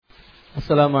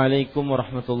Assalamualaikum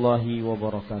warahmatullahi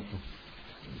wabarakatuh.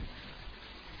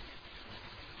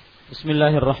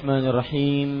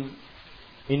 Bismillahirrahmanirrahim.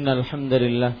 Innal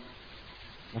hamdalillah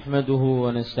nahmaduhu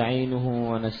wa nasta'inuhu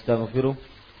wa nastaghfiruh.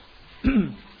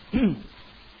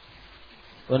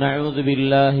 Wa na'udzu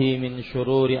billahi min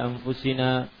shururi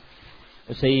anfusina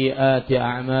wa sayyiati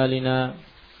a'malina.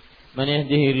 Man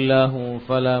yahdihillahu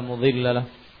fala mudilla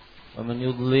lahu wa man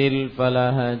yudlil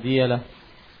fala hadiya lahu.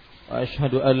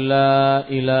 وأشهد أن لا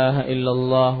إله إلا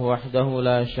الله وحده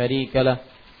لا شريك له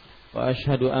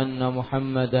وأشهد أن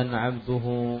محمدا عبده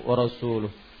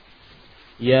ورسوله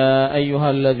يا أيها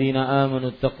الذين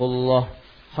آمنوا اتقوا الله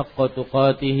حق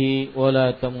تقاته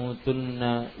ولا تموتن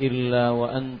إلا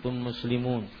وأنتم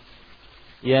مسلمون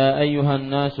يا أيها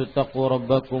الناس اتقوا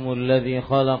ربكم الذي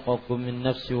خلقكم من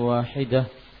نفس واحدة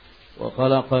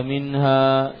وخلق منها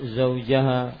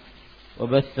زوجها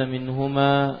وبث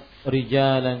منهما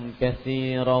رجالا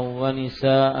كثيرا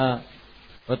ونساء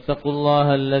واتقوا الله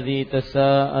الذي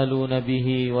تساءلون به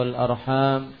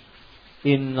والأرحام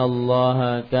إن الله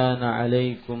كان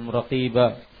عليكم رقيبا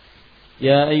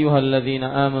يا أيها الذين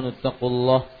آمنوا اتقوا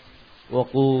الله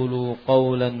وقولوا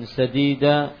قولا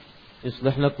سديدا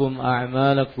يصلح لكم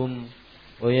أعمالكم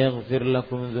ويغفر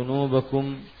لكم ذنوبكم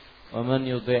ومن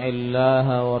يطع الله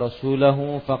ورسوله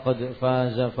فقد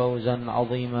فاز فوزا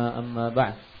عظيما أما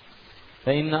بعد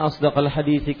فإن أصدق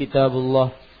الحديث كتاب الله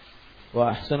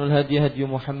وأحسن الهدي هدي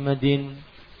محمد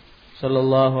صلى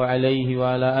الله عليه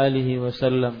وعلى آله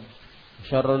وسلم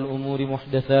شر الأمور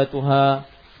محدثاتها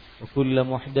وكل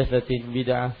محدثة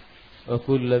بدعة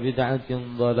وكل بدعة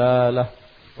ضلالة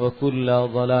وكل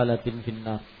ضلالة في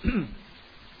النار.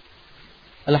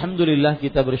 Alhamdulillah,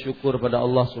 kita bersyukur pada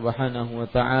Allah Subhanahu wa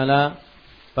taala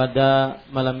pada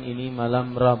malam ini,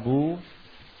 malam Rabu,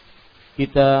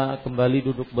 kita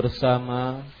kembali duduk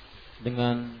bersama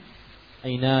dengan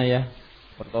inayah,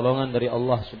 pertolongan dari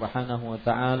Allah Subhanahu wa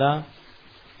taala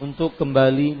untuk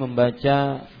kembali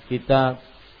membaca kitab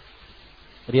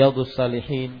Riyadhush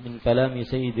Shalihin min kalami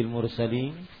Sayyidil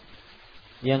Mursalin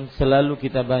yang selalu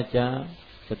kita baca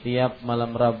setiap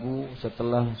malam Rabu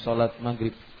setelah salat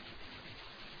maghrib.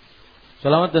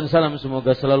 Salawat dan salam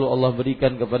semoga selalu Allah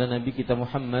berikan kepada Nabi kita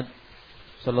Muhammad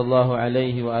sallallahu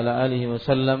alaihi wa ala alihi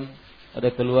wasallam, ada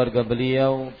keluarga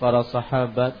beliau, para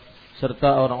sahabat,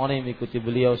 serta orang-orang yang mengikuti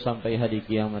beliau sampai hari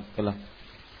kiamat kelak.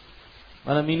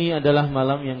 Malam ini adalah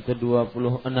malam yang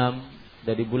ke-26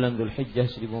 dari bulan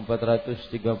Dzulhijjah 1437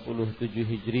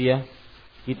 Hijriah.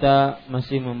 Kita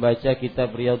masih membaca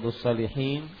kitab Riyadhush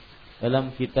Shalihin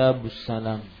dalam Kitabus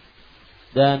Salam.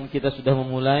 Dan kita sudah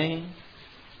memulai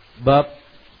bab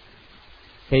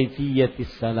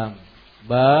Kaifiyatis Salam,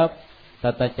 bab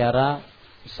tata cara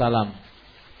salam.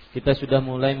 Kita sudah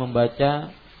mulai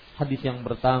membaca hadis yang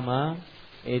pertama,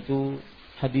 yaitu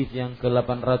hadis yang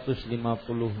ke-851,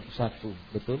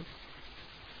 betul?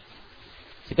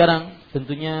 Sekarang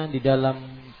tentunya di dalam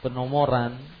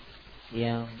penomoran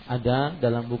yang ada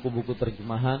dalam buku-buku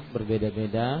terjemahan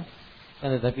berbeda-beda, kan,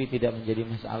 tetapi tidak menjadi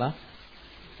masalah.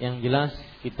 Yang jelas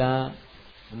kita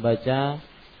membaca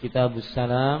Kitabus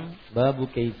Salam, babu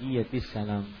kaifiyatis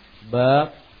salam,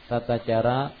 bab tata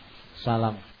cara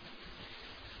salam.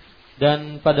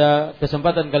 Dan pada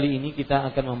kesempatan kali ini kita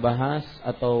akan membahas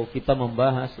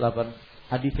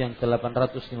hadis yang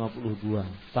ke-852,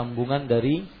 sambungan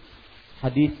dari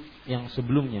hadis yang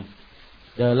sebelumnya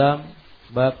dalam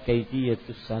bab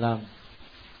kaifiyatus salam,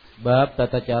 bab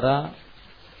tata cara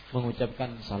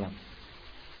mengucapkan salam.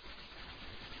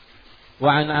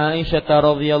 Wa an Aisyah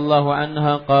radhiyallahu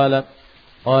anha qalat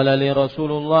qala li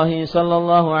Rasulullah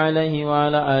sallallahu alaihi wa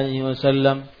ala alihi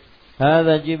wasallam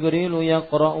هذا جبريل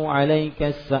يقرأ عليك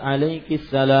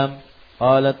السلام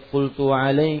قالت قلت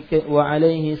عليك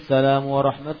وعليه السلام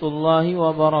ورحمة الله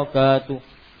وبركاته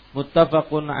متفق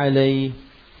عليه.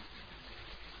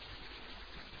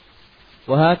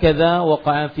 وهكذا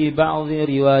وقع في بعض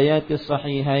روايات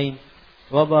الصحيحين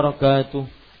وبركاته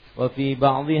وفي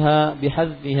بعضها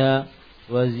بحذفها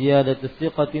وزيادة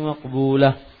الثقة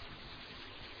مقبولة.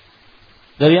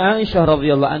 Dari Aisyah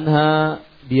radhiyallahu anha,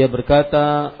 dia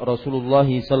berkata, Rasulullah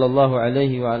sallallahu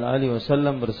alaihi wa alihi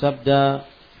wasallam bersabda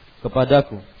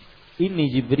kepadaku, ini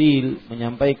Jibril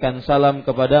menyampaikan salam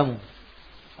kepadamu.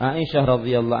 Aisyah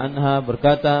radhiyallahu anha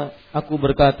berkata, aku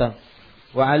berkata,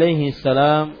 wa alaihi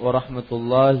salam wa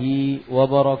rahmatullahi wa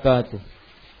barakatuh.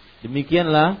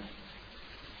 Demikianlah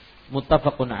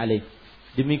muttafaqun alaih.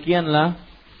 Demikianlah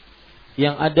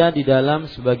yang ada di dalam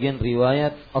sebagian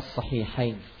riwayat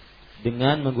as-sahihain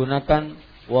dengan menggunakan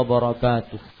wa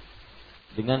barakatuh.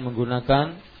 Dengan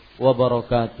menggunakan wa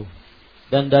barakatuh.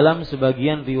 Dan dalam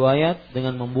sebagian riwayat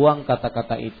dengan membuang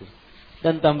kata-kata itu.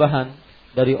 dan tambahan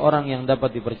dari orang yang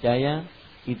dapat dipercaya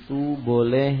itu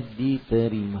boleh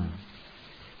diterima.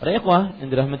 Para ikhwah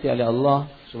yang dirahmati oleh Allah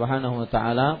Subhanahu wa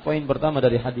taala, poin pertama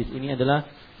dari hadis ini adalah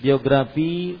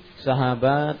biografi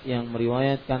sahabat yang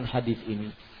meriwayatkan hadis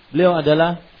ini. Beliau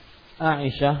adalah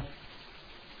Aisyah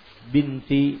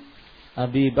binti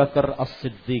Abi Bakar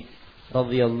As-Siddiq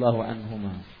radhiyallahu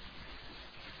anhuma.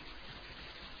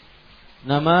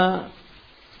 Nama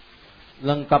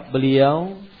lengkap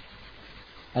beliau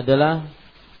adalah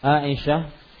Aisyah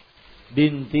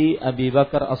binti Abi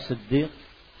Bakar As-Siddiq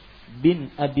bin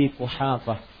Abi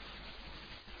Quhafah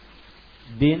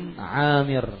bin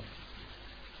Amir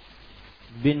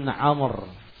bin Amr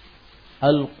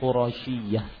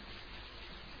Al-Qurashiyah.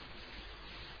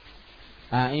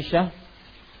 Aisyah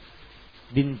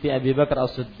binti Abi Bakar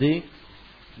As-Siddiq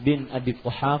bin Abi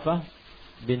Quhafah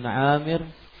bin Amir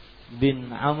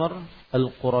bin Amr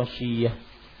Al-Qurashiyah,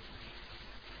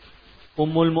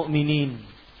 Ummul Mukminin,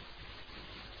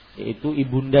 yaitu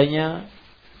ibundanya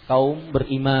kaum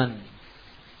beriman.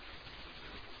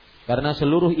 Karena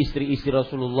seluruh istri-istri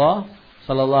Rasulullah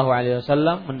sallallahu alaihi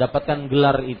wasallam mendapatkan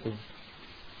gelar itu,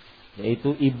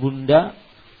 yaitu ibunda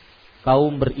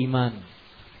kaum beriman.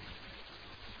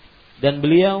 Dan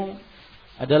beliau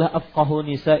adalah afqahu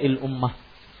nisa'il ummah,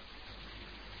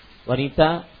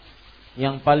 wanita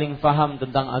yang paling paham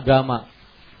tentang agama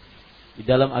di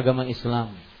dalam agama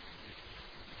Islam.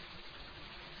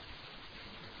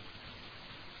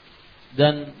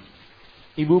 Dan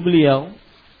ibu beliau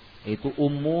yaitu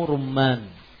Ummu Rumman.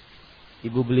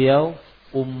 Ibu beliau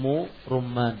Ummu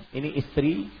Rumman. Ini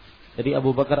istri dari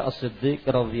Abu Bakar As-Siddiq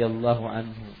radhiyallahu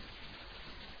anhu.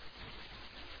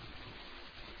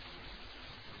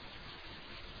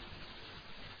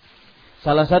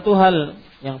 Salah satu hal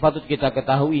yang patut kita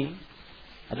ketahui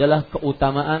adalah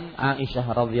keutamaan Aisyah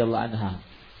radhiyallahu anha.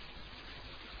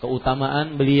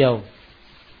 Keutamaan beliau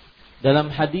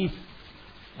dalam hadis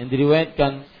yang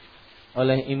diriwayatkan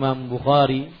oleh Imam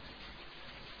Bukhari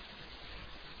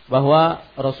bahwa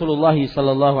Rasulullah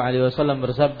sallallahu alaihi wasallam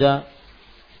bersabda,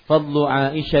 "Fadlu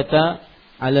Aisyata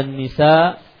 'alan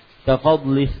nisa ka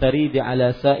fadli tharid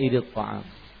 'ala sa'iril ta'am."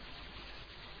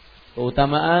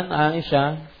 Keutamaan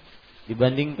Aisyah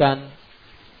dibandingkan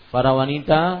para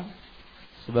wanita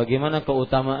sebagaimana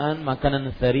keutamaan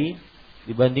makanan tsari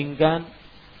dibandingkan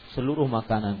seluruh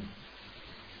makanan.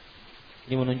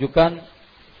 Ini menunjukkan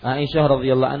Aisyah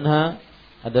radhiyallahu anha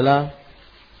adalah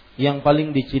yang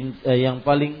paling yang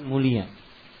paling mulia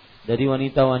dari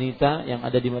wanita-wanita yang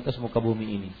ada di atas muka bumi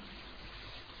ini.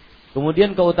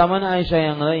 Kemudian keutamaan Aisyah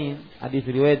yang lain, hadis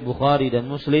riwayat Bukhari dan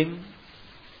Muslim,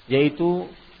 yaitu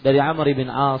dari Amr bin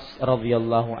As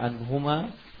radhiyallahu anhu,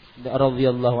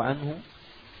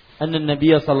 أن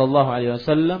النبي صلى الله عليه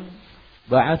وسلم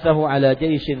بعثه على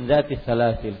جيش ذات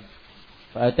السلاسل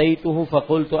فأتيته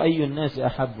فقلت أي الناس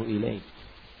أحب إليك.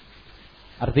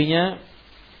 Artinya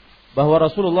bahwa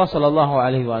Rasulullah sallallahu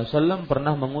alaihi wasallam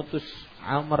pernah mengutus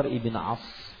Amr ibn As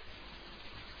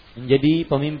menjadi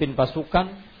pemimpin pasukan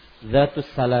Zatus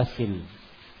Salasil.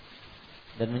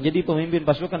 Dan menjadi pemimpin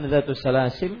pasukan Zatus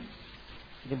Salasil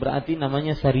ini berarti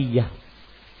namanya sariyah.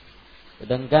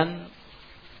 Sedangkan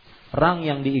perang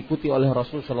yang diikuti oleh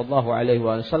Rasul sallallahu alaihi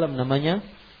wasallam namanya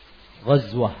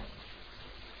ghazwah.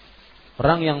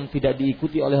 Perang yang tidak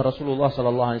diikuti oleh Rasulullah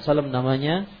sallallahu alaihi wasallam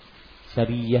namanya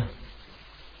sariyah.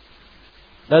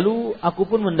 Lalu aku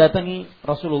pun mendatangi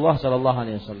Rasulullah sallallahu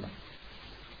alaihi wasallam,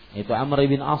 yaitu Amr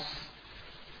bin As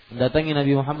mendatangi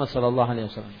Nabi Muhammad sallallahu alaihi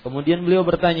wasallam. Kemudian beliau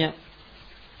bertanya,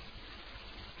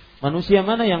 "Manusia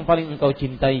mana yang paling engkau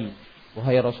cintai,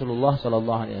 wahai Rasulullah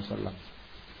sallallahu alaihi wasallam?"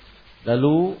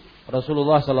 Lalu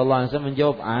Rasulullah sallallahu alaihi wasallam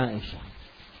menjawab, Aisyah.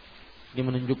 Ini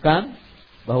menunjukkan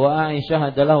bahwa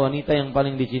Aisyah adalah wanita yang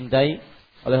paling dicintai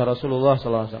oleh Rasulullah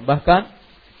sallallahu alaihi wasallam. Bahkan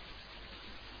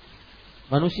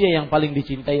manusia yang paling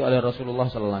dicintai oleh Rasulullah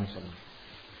sallallahu alaihi wasallam.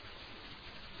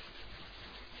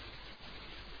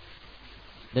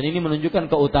 Dan ini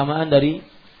menunjukkan keutamaan dari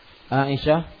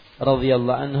Aisyah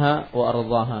radhiyallahu anha wa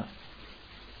ardhaha.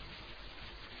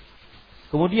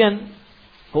 Kemudian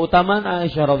keutamaan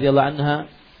Aisyah radhiyallahu anha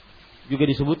juga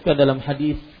disebutkan dalam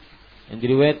hadis yang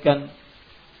diriwayatkan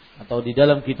atau di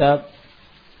dalam kitab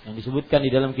yang disebutkan di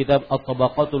dalam kitab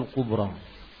At-Tabaqatul Kubra.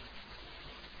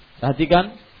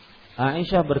 Perhatikan,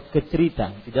 Aisyah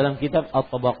bercerita di dalam kitab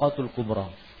At-Tabaqatul Kubra.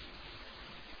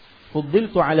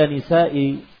 Fuddiltu ala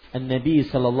nisa'i an-nabi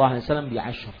sallallahu alaihi wasallam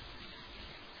bi-'ashr.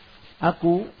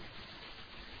 Aku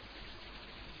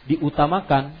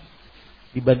diutamakan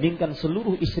dibandingkan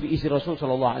seluruh istri-istri Rasul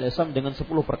sallallahu alaihi wasallam dengan 10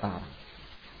 perkara.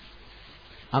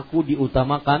 Aku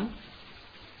diutamakan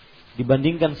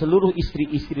dibandingkan seluruh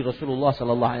istri-istri Rasulullah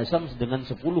sallallahu alaihi wasallam dengan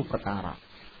 10 perkara.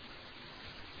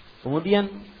 Kemudian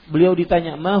beliau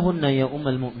ditanya, "Ma hunna ya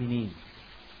ummul mukminin?"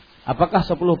 Apakah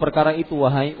 10 perkara itu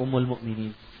wahai ummul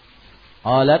mukminin?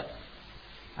 Qalat,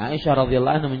 Aisyah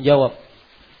radhiyallahu anha menjawab,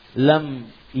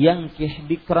 "Lam yankih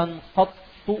bikran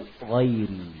qattu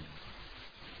ghairi."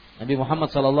 Nabi Muhammad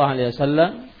sallallahu alaihi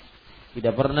wasallam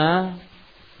tidak pernah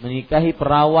menikahi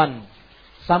perawan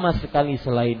sama sekali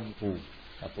selainku.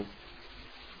 Satu.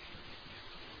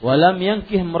 Walam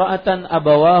yankih imra'atan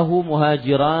abawahu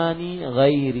muhajirani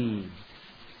ghairi.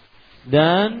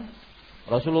 Dan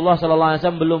Rasulullah sallallahu alaihi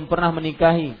wasallam belum pernah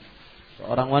menikahi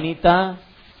seorang wanita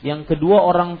yang kedua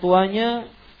orang tuanya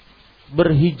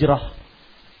berhijrah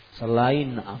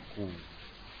selain aku.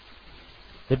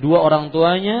 Kedua orang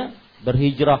tuanya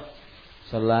berhijrah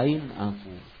selain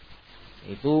aku.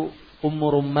 Itu Ummu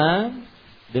Rumman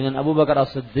dengan Abu Bakar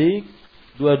As-Siddiq,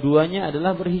 dua-duanya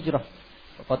adalah berhijrah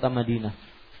ke kota Madinah.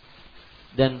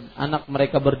 Dan anak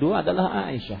mereka berdua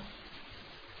adalah Aisyah.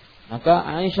 Maka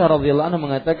Aisyah radhiyallahu anha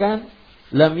mengatakan,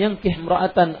 "Lam yankih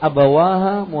imra'atan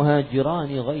abawaha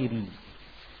muhajirani ghairi."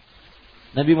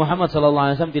 Nabi Muhammad sallallahu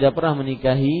alaihi wasallam tidak pernah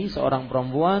menikahi seorang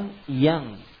perempuan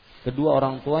yang kedua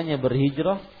orang tuanya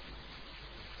berhijrah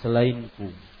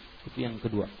selainku. Itu yang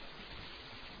kedua.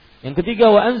 Yang ketiga,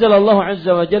 wa anzalallahu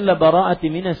azza wa jalla bara'ati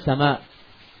minas sama'.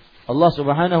 Allah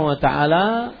Subhanahu wa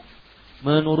taala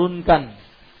menurunkan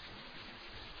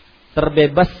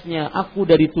terbebasnya aku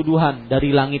dari tuduhan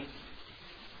dari langit.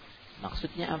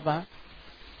 Maksudnya apa?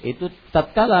 Itu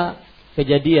tatkala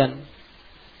kejadian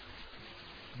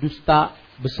dusta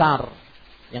besar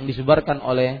yang disebarkan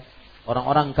oleh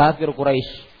orang-orang kafir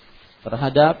Quraisy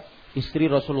terhadap istri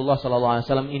Rasulullah sallallahu alaihi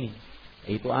wasallam ini,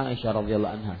 yaitu Aisyah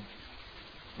radhiyallahu anha.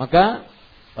 Maka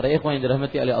para ikhwan yang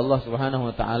dirahmati oleh Allah Subhanahu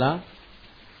wa taala,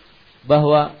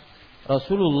 bahwa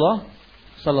Rasulullah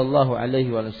sallallahu alaihi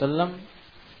wasallam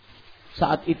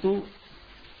saat itu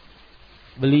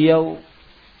beliau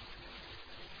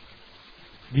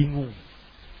bingung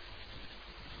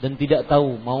dan tidak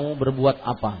tahu mau berbuat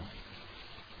apa.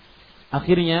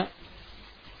 Akhirnya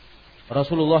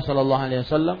Rasulullah sallallahu alaihi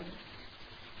wasallam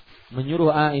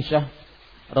menyuruh Aisyah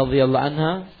radhiyallahu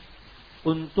anha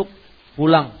untuk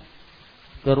pulang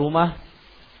ke rumah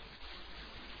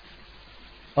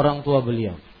orang tua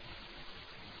beliau.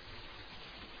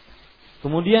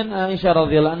 Kemudian Aisyah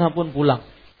radhiyallahu anha pun pulang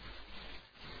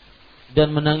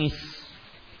dan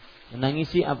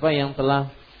menangisi apa yang telah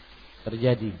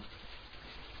terjadi.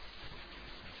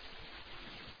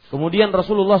 Kemudian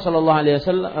Rasulullah sallallahu alaihi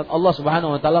wasallam, Allah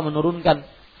Subhanahu wa taala menurunkan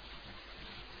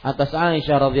atas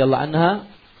Aisyah radhiyallahu anha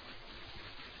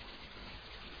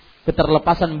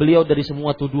keterlepasan beliau dari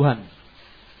semua tuduhan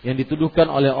yang dituduhkan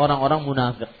oleh orang-orang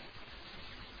munafik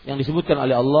yang disebutkan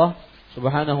oleh Allah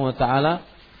Subhanahu wa taala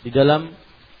di dalam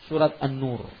surat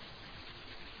An-Nur.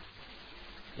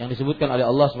 Yang disebutkan oleh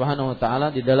Allah Subhanahu wa taala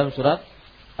di dalam surat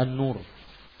An-Nur.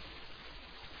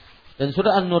 Dan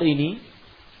surat An-Nur ini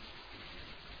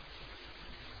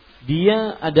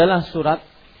dia adalah surat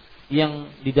yang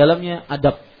di dalamnya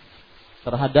adab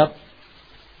terhadap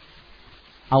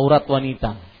aurat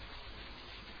wanita.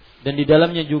 Dan di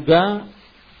dalamnya juga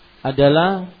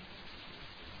adalah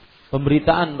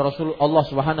pemberitaan Rasulullah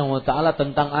Subhanahu wa taala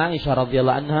tentang Aisyah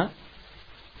radhiyallahu anha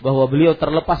bahwa beliau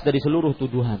terlepas dari seluruh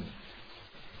tuduhan.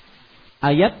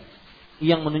 Ayat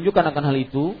yang menunjukkan akan hal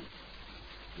itu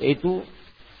yaitu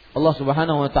Allah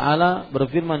Subhanahu wa taala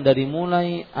berfirman dari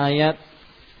mulai ayat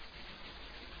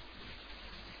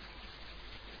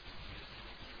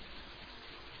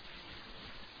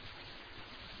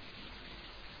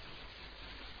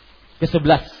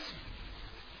ke-11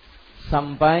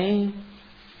 sampai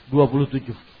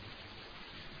 27.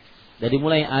 Dari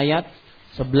mulai ayat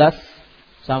 11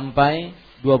 sampai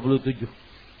 27.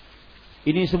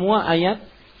 Ini semua ayat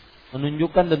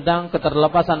menunjukkan tentang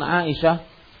keterlepasan Aisyah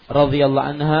radhiyallahu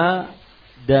anha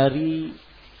dari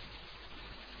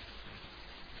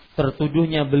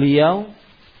tertuduhnya beliau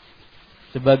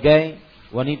sebagai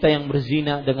wanita yang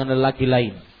berzina dengan lelaki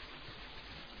lain.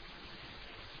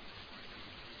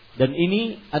 Dan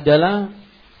ini adalah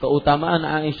keutamaan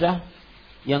Aisyah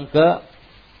yang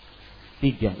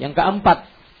ketiga. Yang keempat,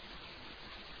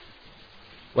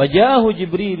 wajahu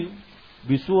Jibril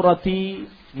bisurati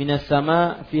minas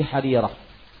sama fi harirah.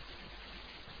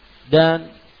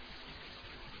 Dan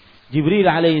Jibril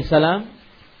alaihissalam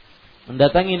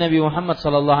mendatangi Nabi Muhammad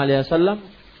sallallahu alaihi wasallam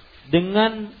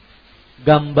dengan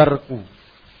gambarku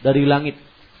dari langit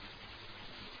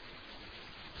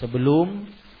sebelum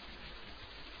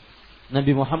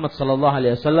Nabi Muhammad sallallahu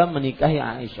alaihi wasallam menikahi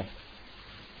Aisyah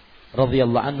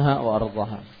radhiyallahu anha wa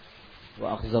ardhaha.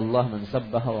 wa akhzallah man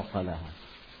sabbaha wa qalaha.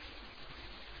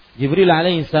 Jibril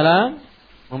alaihi salam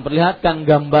memperlihatkan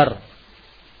gambar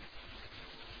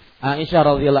Aisyah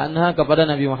radhiyallahu anha kepada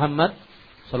Nabi Muhammad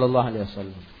sallallahu alaihi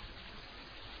wasallam.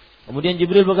 Kemudian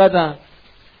Jibril berkata,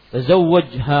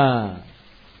 "Tazawwajha."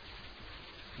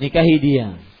 Nikahi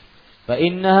dia. Fa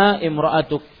innaha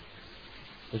imra'atuk.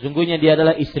 Sesungguhnya dia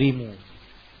adalah istrimu.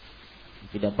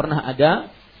 Tidak pernah ada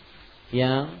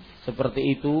yang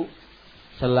seperti itu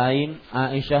selain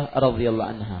Aisyah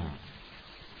radhiyallahu anha.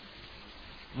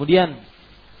 Kemudian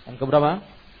yang keberapa?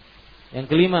 Yang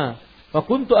kelima, fa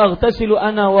kuntu aghtasilu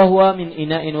ana wa huwa min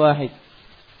ina'in wahid.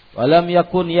 Wa lam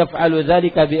yakun yaf'alu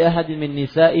dzalika bi ahadin min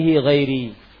nisa'ihi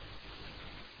ghairi.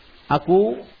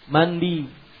 Aku mandi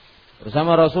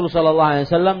bersama Rasul sallallahu alaihi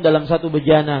wasallam dalam satu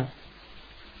bejana.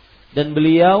 Dan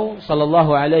beliau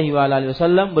sallallahu alaihi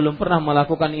wasallam belum pernah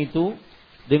melakukan itu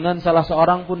dengan salah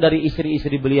seorang pun dari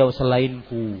istri-istri beliau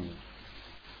selainku.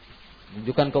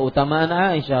 Menunjukkan keutamaan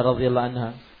Aisyah radhiyallahu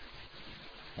anha.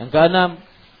 Yang keenam,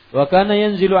 wa kana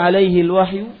yanzilu alaihi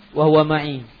alwahyu wa huwa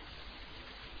ma'i.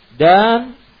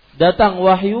 Dan datang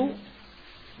wahyu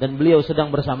dan beliau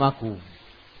sedang bersamaku.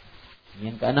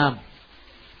 Yang keenam.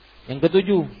 Yang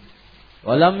ketujuh,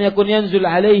 wa lam yakun yanzil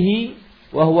alaihi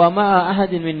wa huwa ma'a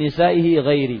ahadin min nisa'ihi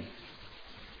ghairi.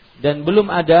 Dan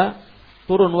belum ada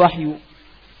turun wahyu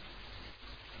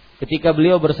ketika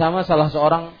beliau bersama salah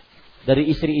seorang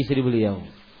dari istri-istri beliau.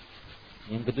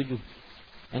 Yang ketujuh.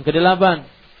 Yang kedelapan,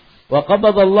 wa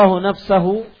qabadallahu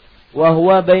nafsahu wa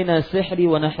huwa baina sihri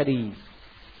wa nahri.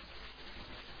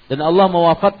 Dan Allah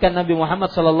mewafatkan Nabi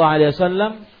Muhammad sallallahu alaihi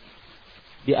wasallam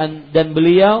dan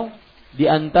beliau di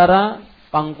antara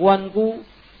pangkuanku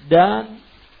dan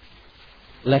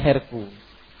leherku,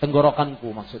 tenggorokanku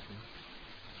maksudnya.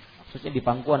 Maksudnya di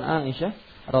pangkuan Aisyah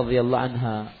radhiyallahu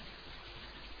anha.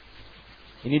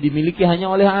 Ini dimiliki hanya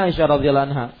oleh Aisyah radhiyallahu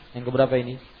anha. Yang keberapa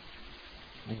ini?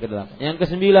 Yang kedelapan. Yang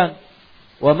kesembilan,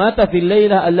 wa mata fil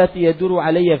lailah allati yaduru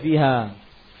alayya fiha.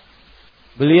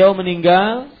 Beliau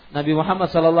meninggal, Nabi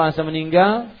Muhammad sallallahu alaihi wasallam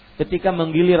meninggal ketika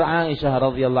menggilir Aisyah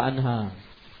radhiyallahu anha.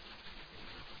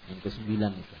 Yang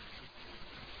kesembilan itu.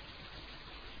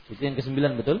 Itu yang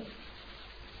kesembilan, betul?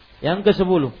 Yang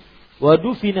ke-10, wa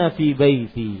dufina fi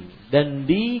baiti, dan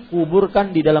dikuburkan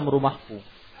di dalam rumahku.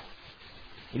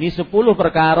 Ini 10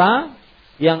 perkara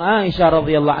yang Aisyah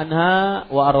radhiyallahu anha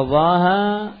wa ardhaha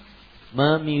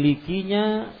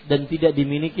memilikinya dan tidak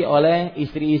dimiliki oleh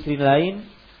istri-istri lain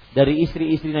dari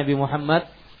istri-istri Nabi Muhammad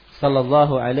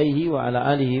sallallahu alaihi wa ala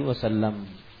alihi wasallam.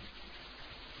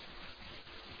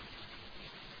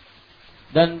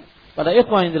 Dan pada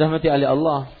ikhwan yang dirahmati oleh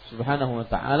Allah Subhanahu wa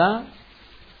taala,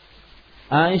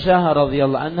 Aisyah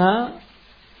radhiyallahu anha,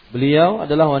 beliau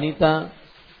adalah wanita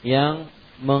yang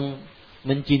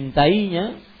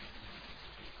mencintainya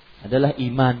adalah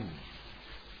iman,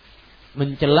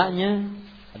 mencelaknya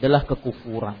adalah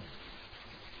kekufuran.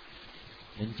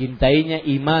 Mencintainya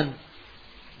iman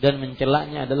dan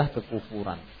mencelaknya adalah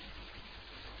kekufuran.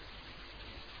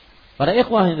 Para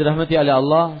ikhwah yang dirahmati oleh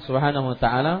Allah Subhanahu wa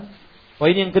taala,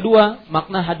 poin yang kedua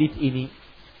makna hadis ini.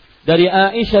 Dari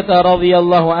Aisyah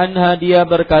radhiyallahu anha, dia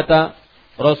berkata,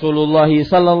 Rasulullah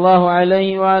sallallahu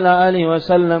alaihi wa ala alihi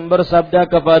wasallam bersabda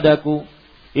kepadaku,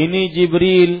 ini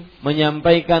Jibril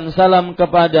menyampaikan salam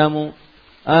kepadamu.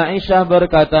 Aisyah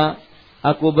berkata,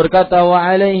 aku berkata, wa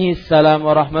alaihi salam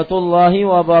wa rahmatullahi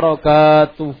wa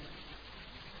barakatuh.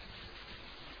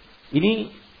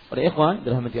 Ini para ikhwan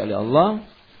dirahmati oleh Allah,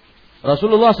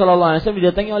 Rasulullah sallallahu alaihi wasallam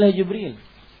didatangi oleh Jibril.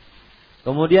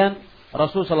 Kemudian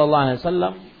Rasul sallallahu alaihi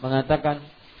wasallam mengatakan,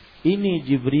 ini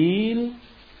Jibril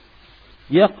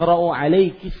yaqra'u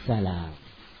 'alaiki salam,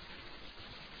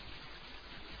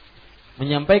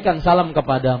 menyampaikan salam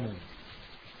kepadamu.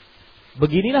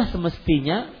 Beginilah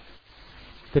semestinya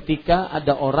ketika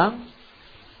ada orang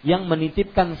yang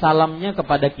menitipkan salamnya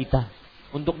kepada kita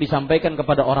untuk disampaikan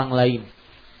kepada orang lain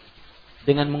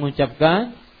dengan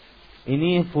mengucapkan,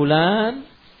 ini fulan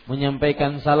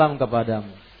menyampaikan salam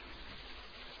kepadamu.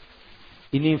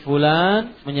 Ini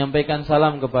fulan menyampaikan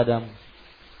salam kepadamu.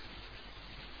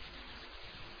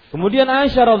 Kemudian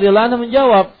Aisyah radhiyallahu anha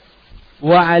menjawab,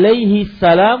 wa alaihi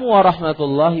salam wa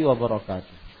rahmatullahi wa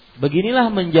barakatuh.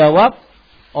 Beginilah menjawab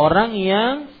orang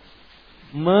yang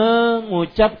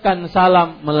mengucapkan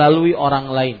salam melalui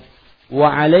orang lain.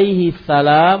 Wa alaihi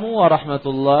salam wa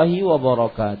rahmatullahi wa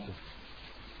barakatuh.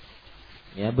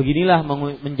 Ya, beginilah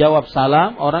menjawab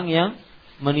salam orang yang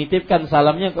menitipkan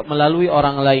salamnya melalui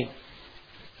orang lain.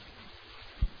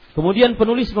 Kemudian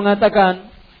penulis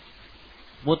mengatakan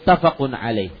muttafaqun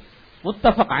alaih.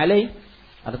 Muttafaq alaih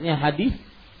artinya hadis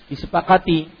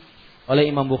disepakati oleh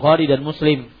Imam Bukhari dan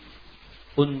Muslim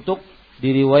untuk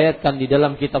diriwayatkan di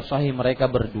dalam kitab sahih mereka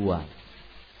berdua.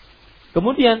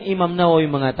 Kemudian Imam Nawawi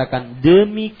mengatakan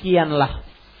demikianlah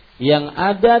yang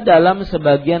ada dalam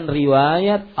sebagian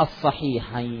riwayat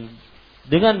as-sahihain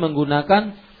dengan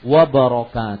menggunakan wa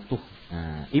barakatuh.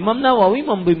 Nah, Imam Nawawi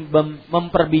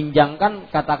memperbincangkan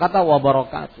kata-kata wa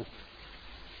barakatuh.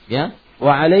 Ya,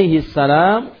 wa alaihi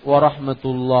salam wa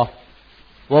rahmatullah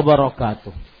wa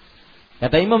barakatuh.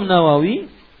 Kata Imam Nawawi,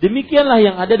 demikianlah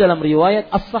yang ada dalam riwayat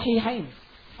as-sahihain.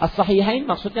 As-sahihain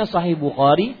maksudnya sahih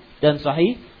Bukhari dan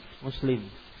sahih Muslim.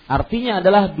 Artinya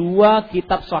adalah dua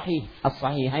kitab sahih.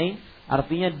 As-sahihain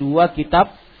artinya dua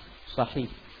kitab sahih.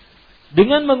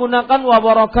 Dengan menggunakan wa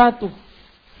barakatuh.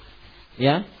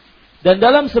 Ya. Dan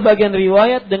dalam sebagian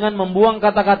riwayat dengan membuang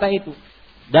kata-kata itu.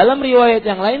 Dalam riwayat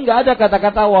yang lain enggak ada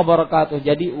kata-kata wa barakatuh.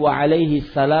 Jadi wa alaihi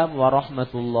salam wa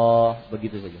rahmatullah,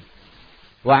 begitu saja.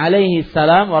 Wa alaihi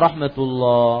salam wa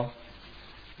rahmatullah.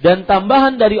 Dan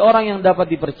tambahan dari orang yang dapat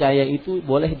dipercaya itu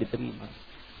boleh diterima.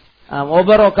 Wa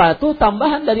barakatuh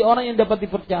tambahan dari orang yang dapat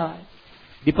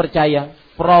dipercaya.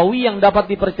 Perawi yang dapat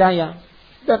dipercaya.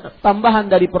 Dan tambahan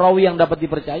dari perawi yang dapat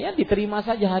dipercaya diterima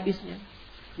saja hadisnya.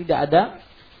 Tidak ada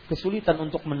kesulitan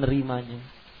untuk menerimanya.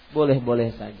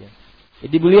 Boleh-boleh saja.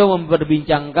 Jadi beliau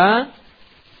memperbincangkan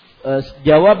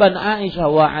jawaban Aisyah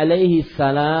wa alaihi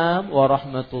salam wa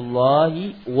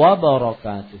rahmatullahi wa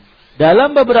barakatuh.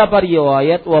 Dalam beberapa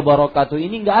riwayat wa barakatuh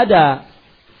ini enggak ada.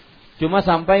 Cuma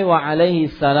sampai wa alaihi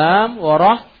salam wa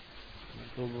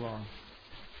rahmatullah.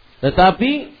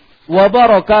 Tetapi wa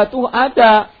barakatuh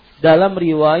ada dalam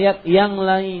riwayat yang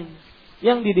lain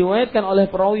yang diriwayatkan oleh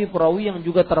perawi-perawi yang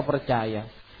juga terpercaya.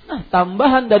 Nah,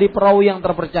 tambahan dari perawi yang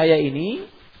terpercaya ini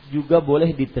juga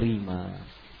boleh diterima.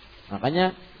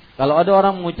 Makanya kalau ada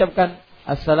orang mengucapkan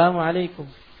assalamualaikum,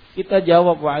 kita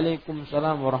jawab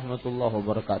waalaikumsalam warahmatullahi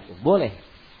wabarakatuh. Boleh.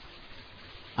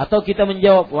 Atau kita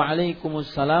menjawab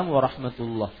waalaikumsalam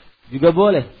warahmatullah. Juga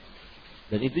boleh.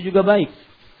 Dan itu juga baik.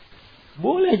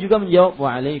 Boleh juga menjawab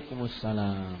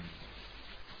waalaikumsalam.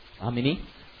 Paham ini?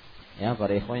 Ya,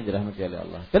 para ikhwan yang dirahmati oleh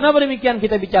Allah. Kenapa demikian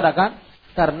kita bicarakan?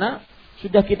 Karena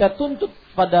sudah kita tuntut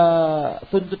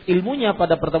ilmunya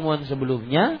pada pertemuan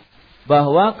sebelumnya,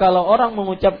 bahwa kalau orang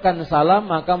mengucapkan salam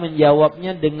maka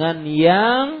menjawabnya dengan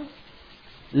yang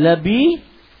lebih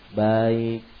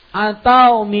baik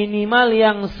atau minimal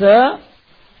yang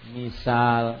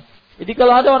semisal. Jadi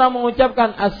kalau ada orang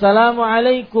mengucapkan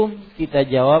assalamualaikum, kita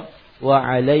jawab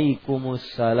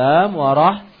waalaikumsalam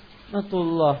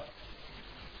warahmatullah.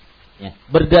 Ya,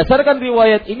 berdasarkan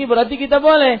riwayat ini berarti kita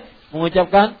boleh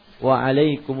mengucapkan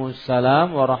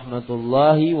waalaikumsalam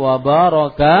warahmatullahi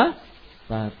wabarakatuh.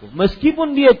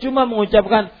 Meskipun dia cuma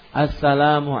mengucapkan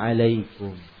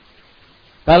assalamualaikum.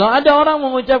 Kalau ada orang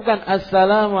mengucapkan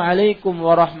assalamualaikum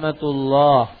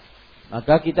warahmatullah,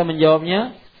 maka kita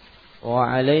menjawabnya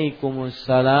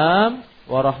waalaikumsalam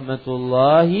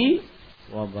warahmatullahi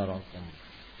wabarakatuh.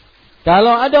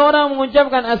 Kalau ada orang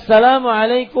mengucapkan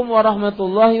assalamualaikum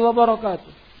warahmatullahi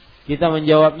wabarakatuh, kita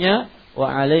menjawabnya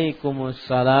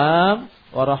waalaikumsalam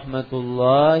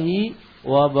warahmatullahi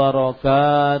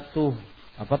wabarakatuh.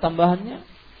 Apa tambahannya?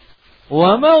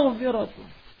 Wa maghfiratuh.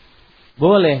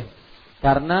 Boleh,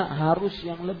 karena harus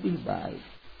yang lebih baik.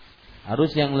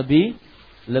 Harus yang lebih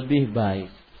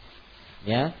baik.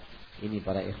 Ya, ini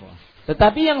para ikhwah.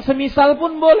 Tetapi yang semisal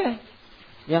pun boleh.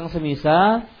 Yang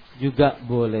semisal juga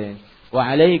boleh.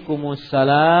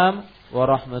 Waalaikumsalam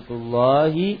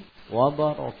warahmatullahi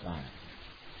wabarakatuh.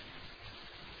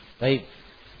 Baik.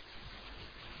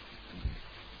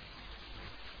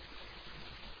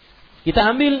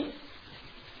 Kita ambil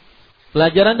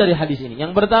pelajaran dari hadis ini.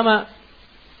 Yang pertama,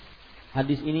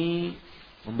 hadis ini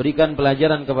memberikan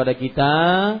pelajaran kepada kita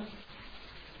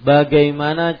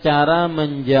bagaimana cara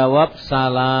menjawab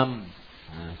salam.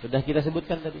 Nah, sudah kita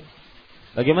sebutkan tadi.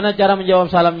 Bagaimana cara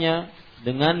menjawab salamnya?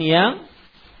 Dengan yang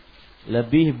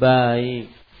lebih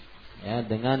baik. Ya,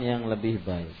 dengan yang lebih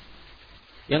baik.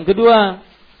 Yang kedua,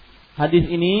 hadis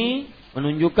ini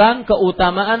menunjukkan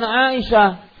keutamaan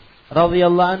Aisyah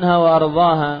radhiyallahu anha wa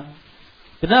ardhaha.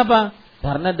 Kenapa?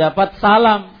 Karena dapat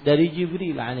salam dari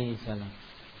Jibril alaihissalam.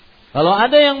 Kalau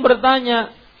ada yang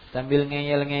bertanya sambil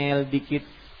ngeyel-ngeyel dikit,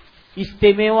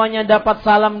 istimewanya dapat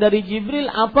salam dari Jibril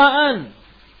apaan?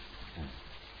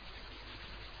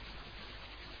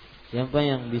 Siapa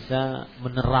yang bisa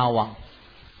menerawang?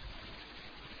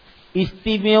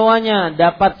 Istimewanya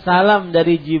dapat salam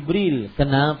dari Jibril.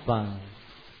 Kenapa?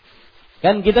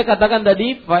 Kan kita katakan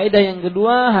tadi, faedah yang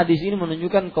kedua, hadis ini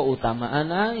menunjukkan keutamaan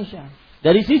Aisyah.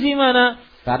 Dari sisi mana?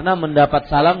 Karena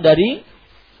mendapat salam dari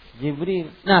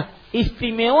Jibril. Nah,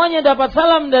 istimewanya dapat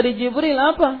salam dari Jibril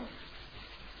apa?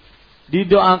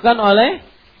 Didoakan oleh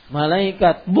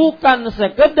malaikat, bukan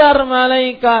sekedar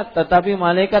malaikat, tetapi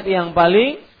malaikat yang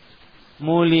paling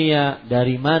mulia.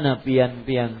 Dari mana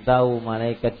pian-pian tahu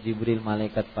malaikat Jibril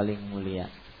malaikat paling mulia?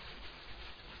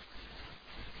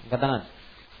 Angkat tangan.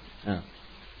 Nah.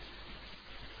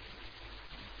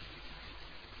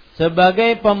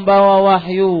 Sebagai pembawa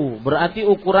wahyu, berarti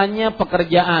ukurannya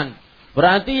pekerjaan.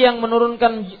 Berarti yang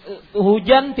menurunkan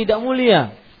hujan tidak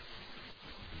mulia.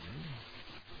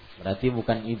 Berarti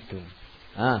bukan itu.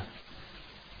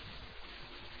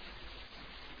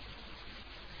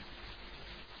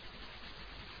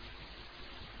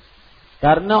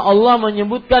 Karena Allah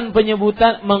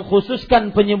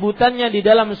mengkhususkan penyebutannya di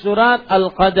dalam surat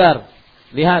Al-Qadar.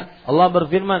 Lihat, Allah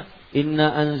berfirman,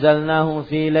 "Inna anzalnahu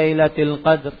fi lailatul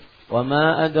qadr, wa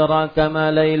ma adraka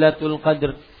ma lailatul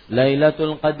qadr.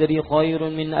 Lailatul qadri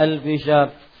khairun min alfi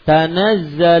syahr.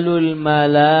 Tanazzalul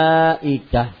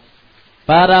malaikah."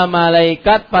 Para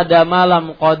malaikat pada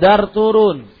malam Qadar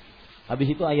turun.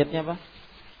 Habis itu ayatnya apa?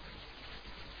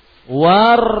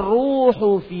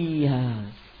 Warruhu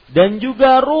fiha. Dan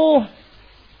juga ruh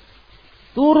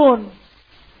turun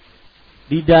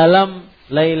di dalam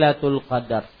Lailatul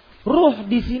Qadar. Ruh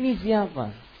di sini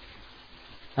siapa?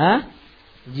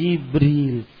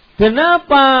 Jibril.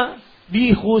 Kenapa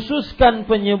dikhususkan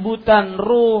penyebutan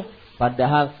ruh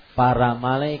padahal para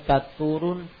malaikat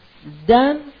turun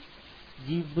dan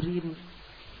Jibril?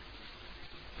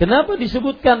 Kenapa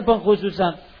disebutkan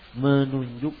pengkhususan?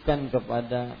 Menunjukkan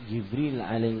kepada Jibril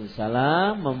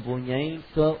alaihissalam mempunyai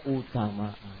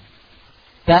keutamaan.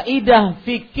 Kaidah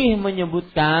fikih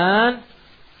menyebutkan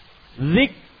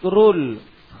zikrul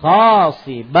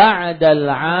khasi ba'dal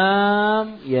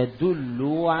 'am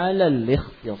yadullu 'alal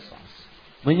ikhtisas.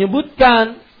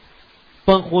 Menyebutkan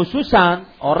pengkhususan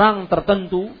orang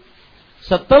tertentu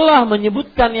setelah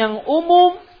menyebutkan yang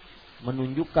umum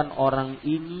menunjukkan orang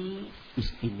ini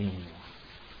istimewa.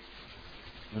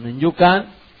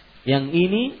 Menunjukkan yang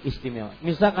ini istimewa.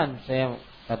 Misalkan saya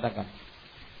katakan,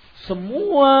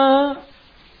 semua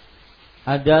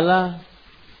adalah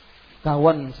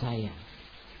kawan saya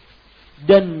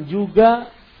dan juga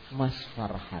Mas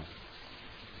Farhan.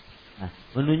 Nah,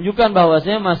 menunjukkan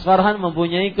bahwasanya Mas Farhan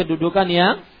mempunyai kedudukan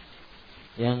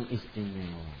yang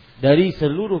istimewa dari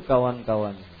seluruh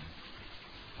kawan-kawan.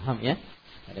 Paham ya?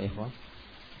 Ada ikhwan?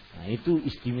 Nah, itu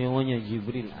istimewanya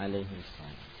Jibril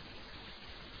alaihissalam.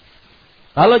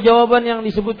 Kalau jawaban yang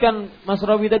disebutkan Mas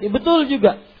Rabi tadi betul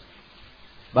juga,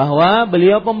 bahwa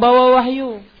beliau pembawa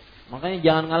wahyu, makanya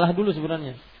jangan ngalah dulu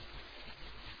sebenarnya.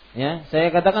 Ya,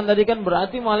 saya katakan tadi kan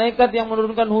berarti malaikat yang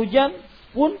menurunkan hujan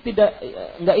pun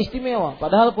enggak istimewa,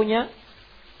 padahal punya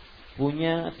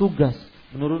tugas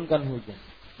menurunkan hujan.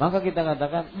 Maka kita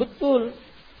katakan betul,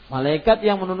 malaikat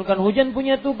yang menurunkan hujan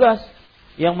punya tugas.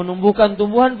 Yang menumbuhkan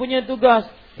tumbuhan punya tugas,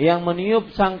 yang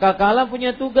meniup sangkakala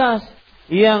punya tugas,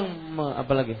 yang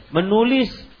menulis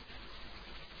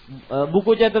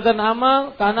buku catatan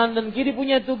amal kanan dan kiri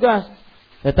punya tugas.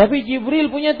 Tetapi Jibril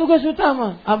punya tugas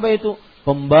utama. Apa itu?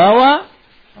 Pembawa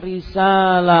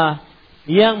risalah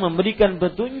yang memberikan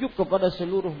petunjuk kepada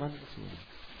seluruh manusia.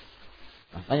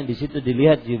 Makanya di situ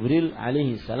dilihat Jibril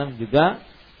alaihissalam juga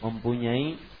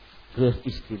mempunyai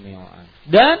keistimewaan.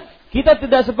 Dan kita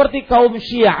tidak seperti kaum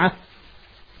Syiah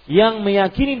yang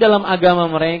meyakini dalam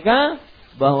agama mereka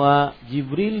bahwa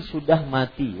Jibril sudah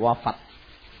mati, wafat.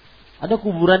 Ada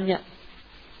kuburannya.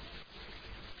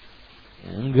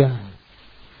 Ya, enggak.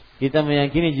 Kita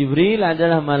meyakini Jibril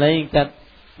adalah malaikat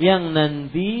yang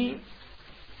nanti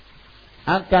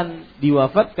akan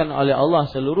diwafatkan oleh Allah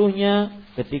seluruhnya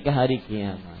ketika hari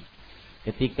kiamat.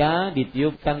 Ketika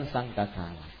ditiupkan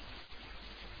sangkakala.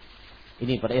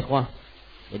 Ini para ikhwah.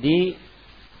 Jadi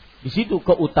di situ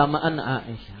keutamaan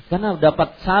Aisyah. Karena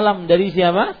dapat salam dari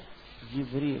siapa?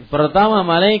 Jibril. Pertama,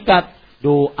 malaikat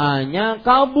doanya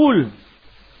kabul.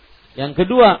 Yang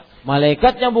kedua,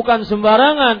 malaikatnya bukan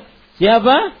sembarangan.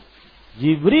 Siapa?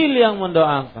 Jibril yang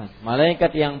mendoakan.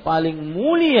 Malaikat yang paling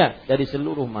mulia dari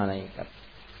seluruh malaikat.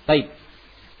 Baik.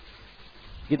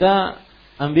 Kita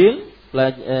ambil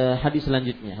hadis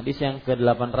selanjutnya. Hadis yang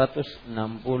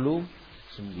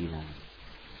ke-869.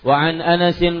 وعن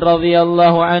أنس رضي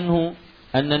الله عنه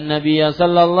أن النبي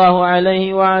صلى الله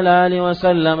عليه وعلى آله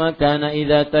وسلم كان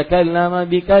إذا تكلم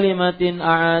بكلمة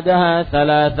أعادها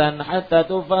ثلاثا حتى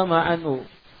تفهم عنه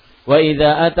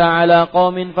وإذا أتى على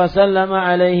قوم فسلم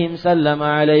عليهم سلم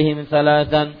عليهم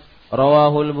ثلاثا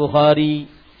رواه البخاري.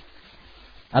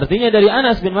 Artinya dari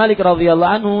Anas bin Malik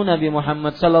radhiyallahu anhu, Nabi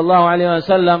Muhammad sallallahu alaihi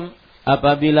wasallam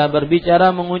apabila berbicara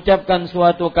mengucapkan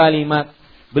suatu kalimat,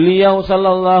 beliau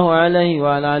sallallahu alaihi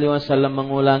wasallam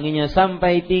mengulanginya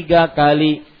sampai 3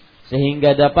 kali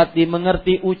sehingga dapat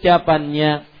dimengerti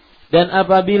ucapannya. Dan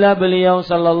apabila beliau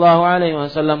sallallahu alaihi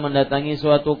wasallam mendatangi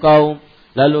suatu kaum,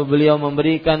 lalu beliau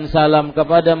memberikan salam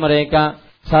kepada mereka,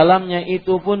 salamnya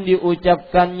itu pun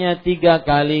diucapkannya 3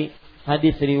 kali.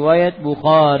 Hadis riwayat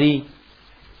Bukhari.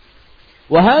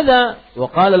 Wa hadza wa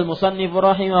qala al-musannif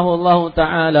rahimahullahu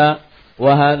taala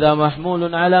wa hadza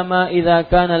mahmulun ala ma idza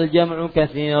kana al-jam'u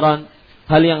katsiran.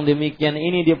 Hal yang demikian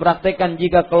ini dipraktekkan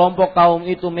jika kelompok kaum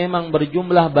itu memang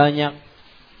berjumlah banyak.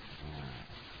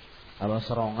 Kalau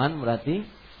serongan berarti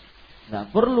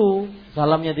enggak perlu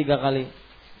salamnya 3 kali.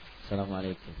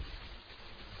 Assalamualaikum.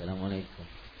 Assalamualaikum.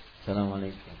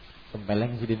 Assalamualaikum.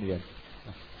 Tempeleng sidin biar.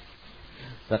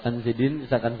 Sakan sidin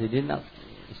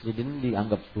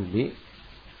dianggap tuli.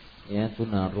 Ya,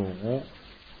 tunarungu.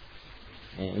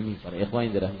 Ya, ini para ikhwan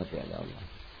yang dirahmati oleh Allah.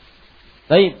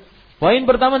 Baik. Poin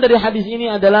pertama dari hadis ini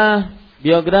adalah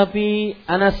biografi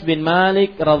Anas bin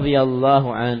Malik radhiyallahu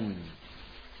an.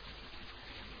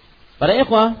 Para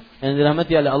ikhwah yang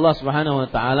dirahmati oleh Allah Subhanahu wa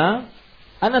taala,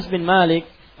 Anas bin Malik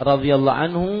radhiyallahu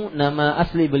anhu, nama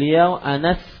asli beliau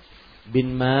Anas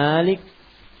bin Malik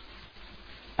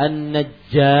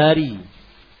An-Najjari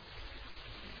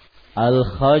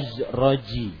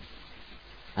Al-Khazraji.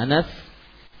 Anas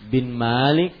bin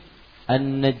Malik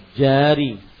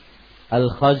An-Najjari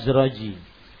Al-Khazraji,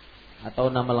 atau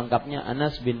nama lengkapnya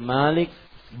Anas bin Malik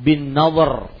bin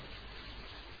Nadhr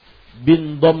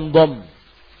bin Domdom.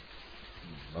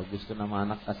 Bagus tuh nama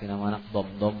anak, kasih nama anak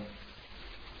Domdom.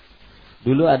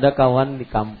 Dulu ada kawan di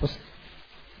kampus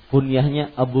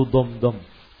kunyahnya Abu Domdom.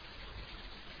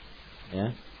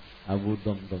 Ya, Abu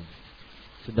Domdom.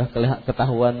 Sudah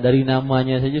ketahuan dari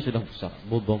namanya saja sudah besar,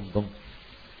 Abu Domdom.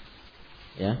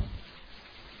 Ya.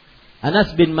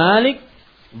 Anas bin Malik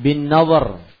bin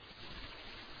Nadhr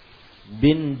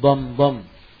bin Domdom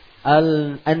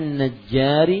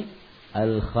An-Najjari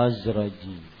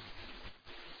Al-Khazraji.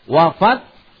 Wafat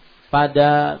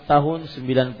pada tahun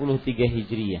 93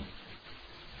 Hijriah.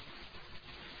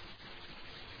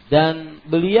 Dan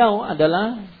beliau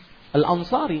adalah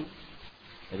Al-Ansari,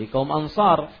 dari kaum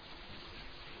Ansar,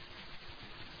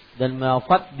 dan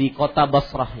wafat di kota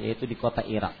Basrah, yaitu di kota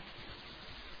Irak.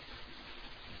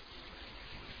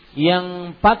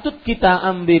 Yang patut kita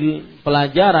ambil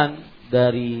pelajaran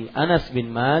dari Anas bin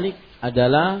Malik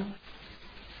adalah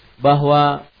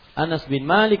bahwa Anas bin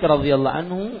Malik radhiyallahu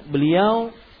anhu,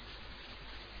 beliau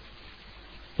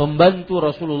pembantu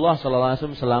Rasulullah sallallahu alaihi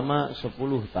wasallam selama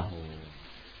 10 tahun.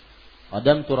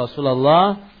 Qadamtu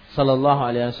Rasulullah sallallahu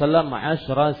alaihi wasallam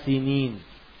ma'asyra sinin.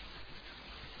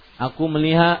 Aku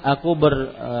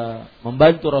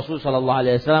membantu Rasul sallallahu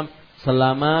alaihi wasallam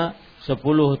selama 10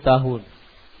 tahun.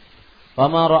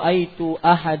 Fama ra'aitu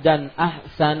ahadan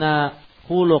ahsana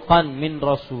khuluqan min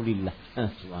Rasulillah.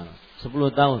 Subhanallah.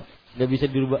 10 tahun.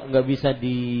 Enggak bisa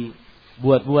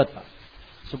dibuat-buat, Pak.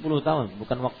 10 tahun,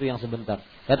 bukan waktu yang sebentar.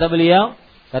 Kata beliau,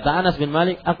 kata Anas bin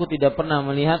Malik, aku tidak pernah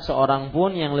melihat seorang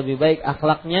pun yang lebih baik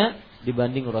akhlaknya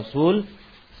dibanding Rasul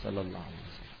sallallahu alaihi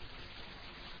wasallam.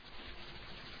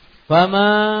 Fama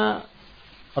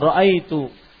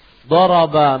ra'aitu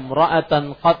daraba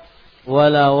imra'atan qat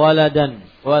wala waladan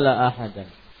wala ahadan.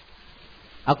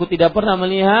 Aku tidak pernah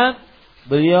melihat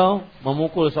beliau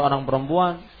memukul seorang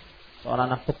perempuan, seorang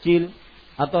anak kecil,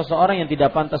 atau seorang yang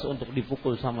tidak pantas untuk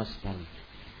dipukul sama sekali.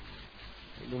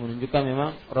 Itu menunjukkan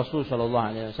memang Rasul sallallahu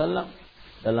alaihi wasallam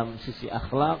dalam sisi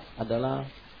akhlak adalah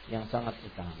yang sangat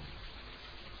utama.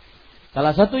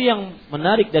 Salah satu yang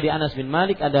menarik dari Anas bin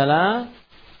Malik adalah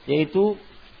yaitu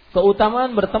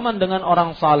keutamaan berteman dengan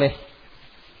orang saleh.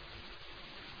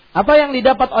 Apa yang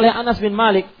didapat oleh Anas bin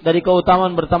Malik dari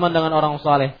keutamaan berteman dengan orang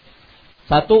saleh?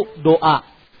 Satu, doa.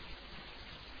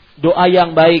 Doa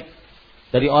yang baik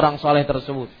dari orang saleh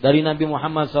tersebut, dari Nabi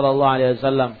Muhammad sallallahu alaihi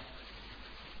wasallam.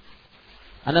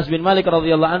 Anas bin Malik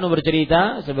radhiyallahu anhu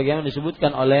bercerita sebagaimana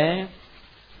disebutkan oleh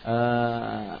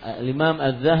Imam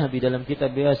Az-Zahabi dalam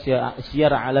kitab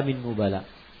Syiar Alamin Nubala.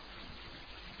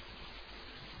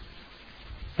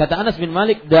 Kata Anas bin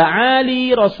Malik,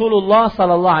 da'ali Rasulullah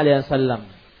sallallahu alaihi wasallam.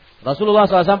 Rasulullah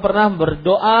SAW pernah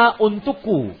berdoa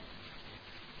untukku.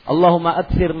 Allahumma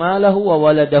aksir malahu wa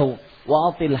waladahu wa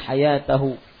atil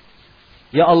hayatahu.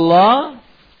 Ya Allah,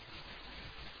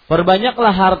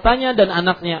 perbanyaklah hartanya dan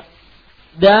anaknya,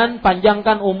 dan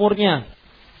panjangkan umurnya.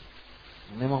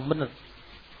 Memang benar,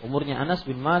 umurnya Anas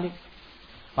bin Malik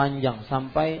panjang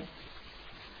sampai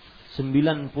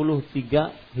 93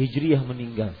 Hijriah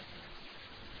meninggal.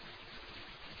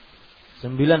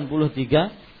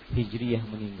 93 Hijriah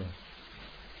meninggal.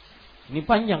 Ini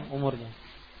panjang umurnya.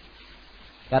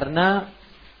 Karena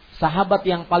sahabat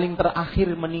yang paling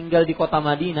terakhir meninggal di kota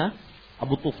Madinah,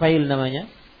 Abu Tufail namanya,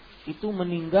 itu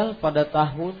meninggal pada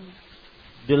tahun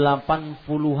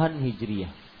 80-an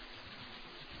Hijriah.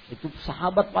 Itu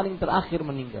sahabat paling terakhir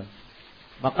meninggal.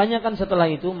 Makanya kan setelah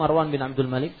itu Marwan bin Abdul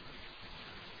Malik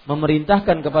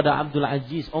memerintahkan kepada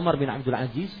Umar bin Abdul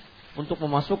Aziz untuk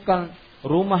memasukkan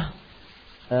rumah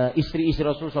istri-istri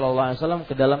Rasul sallallahu alaihi wasallam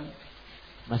ke dalam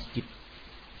masjid.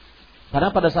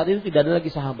 Karena pada saat itu tidak ada lagi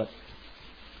sahabat.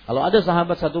 Kalau ada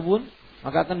sahabat satu pun,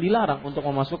 maka akan dilarang untuk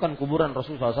memasukkan kuburan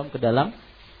Rasul sallallahu alaihi wasallam ke dalam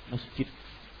masjid.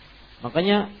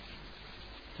 Makanya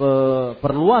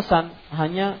perluasan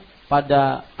hanya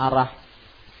pada arah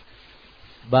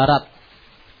barat,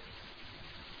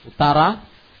 utara,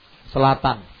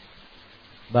 selatan.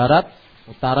 Barat,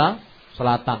 utara,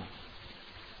 selatan.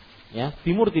 Ya,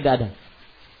 timur tidak ada.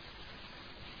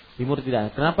 Timur tidak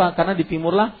ada. Kenapa? Karena di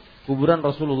timurlah kuburan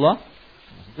Rasulullah.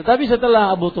 Tetapi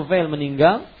setelah Abu Tufail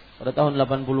meninggal pada tahun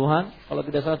 80-an, kalau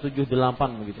tidak salah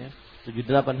 78 begitu ya.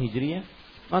 78 Hijriah,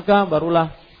 maka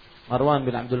barulah Marwan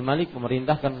bin Abdul Malik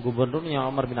memerintahkan gubernurnya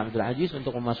Umar bin Abdul Aziz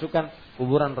untuk memasukkan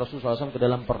kuburan Rasulullah SAW ke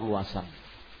dalam perluasan.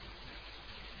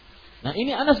 Nah,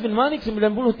 ini Anas bin Malik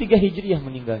 93 Hijriah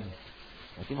meninggalnya.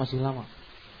 Berarti masih lama.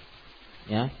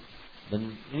 Ya.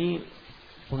 Dan ini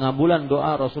pengabulan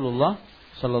doa Rasulullah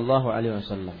sallallahu alaihi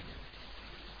wasallam.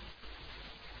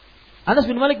 Anas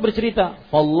bin Malik bercerita,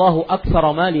 "Wallahu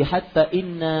aktsara mali hatta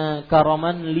inna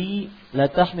karaman li la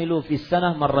tahmilu fis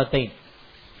sanah marratain."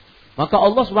 Maka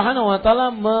Allah Subhanahu wa taala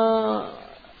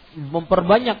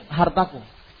memperbanyak hartaku.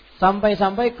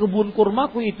 Sampai-sampai kebun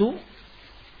kurmaku itu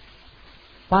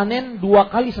panen 2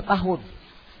 kali setahun.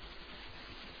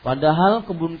 Padahal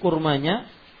kebun kurmanya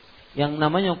yang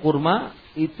namanya kurma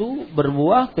itu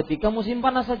berbuah ketika musim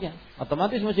panas saja.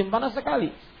 Otomatis musim panas sekali.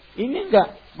 Ini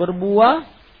enggak, berbuah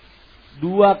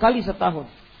 2 kali setahun.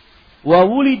 Wa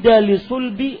wulida li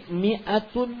sulbi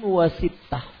mi'atun wa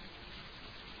sittah.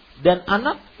 Dan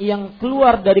anak yang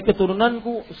keluar dari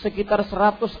keturunanku sekitar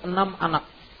 106 anak.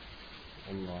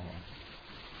 Allah.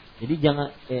 Jadi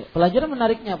jangan pelajaran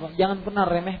menariknya apa? Jangan pernah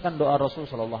remehkan doa Rasul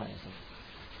sallallahu alaihi wasallam.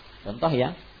 Contoh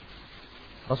ya.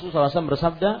 Rasul sallallahu alaihi wasallam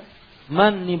bersabda,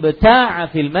 "Man nibta'a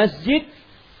fil masjid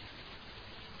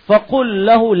faqul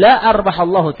lahu la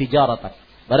arbahallahu tijaratak."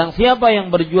 Barang siapa yang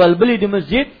berjual beli di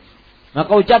masjid, maka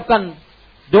ucapkan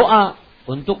doa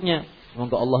untuknya,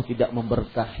 semoga Allah tidak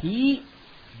memberkahi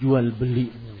jual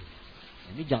belimu.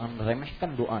 Ini jangan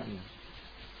remehkan doa ini.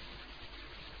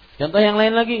 Contoh yang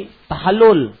lain lagi,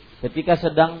 tahallul ketika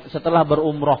setelah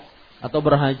berumrah atau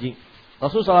berhaji.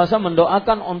 Rasulullah SAW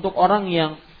mendoakan untuk orang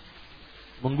yang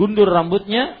menggundur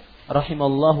rambutnya,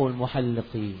 rahimallahul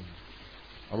muhalliqin.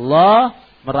 Allah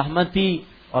merahmati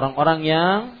orang-orang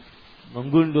yang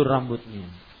menggundur rambutnya.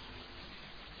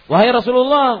 Wahai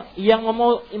Rasulullah, yang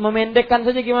mau memendekkan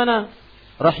saja gimana?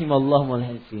 Rahimallahu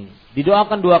muhalliqin.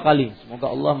 Didoakan 2 kali, semoga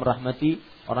Allah merahmati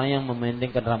orang yang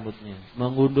memendekkan rambutnya,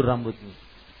 menggundur rambutnya.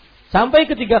 Sampai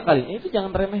ketiga kali, itu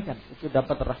jangan remehkan, itu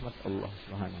dapat rahmat Allah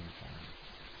Subhanahu wa taala.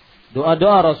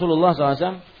 Doa-doa Rasulullah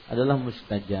SAW adalah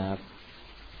mustajab.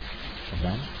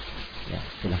 Ya,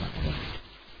 silakan.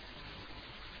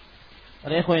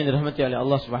 Para ikhwan yang dirahmati oleh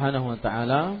Allah Subhanahu wa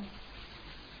taala.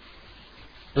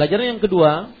 Pelajaran yang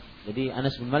kedua, jadi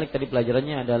Anas bin Malik tadi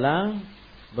pelajarannya adalah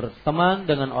berteman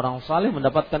dengan orang saleh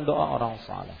mendapatkan doa orang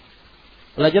saleh.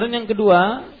 Pelajaran yang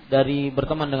kedua dari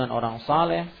berteman dengan orang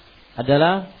saleh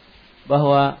adalah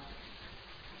bahwa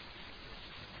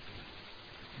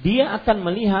dia akan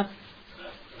melihat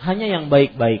hanya yang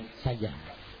baik-baik saja.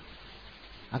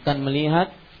 Akan melihat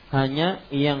hanya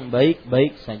yang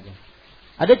baik-baik saja.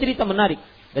 Ada cerita menarik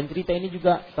dan cerita ini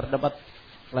juga terdapat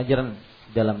pelajaran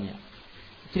di dalamnya.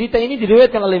 Cerita ini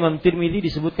diriwayatkan oleh Imam Tirmidzi,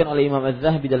 disebutkan oleh Imam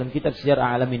Az-Zahabi dalam kitab Siyar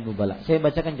A'lamin Nubala. Saya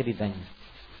bacakan ceritanya.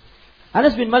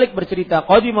 Anas bin Malik bercerita,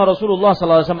 "Qadima Rasulullah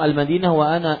sallallahu alaihi wasallam al-Madinah wa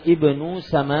ana ibnu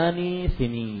 8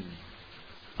 sinin."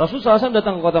 Rasulullah SAW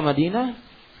datang ke kota Madinah,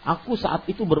 aku saat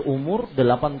itu berumur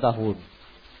 8 tahun.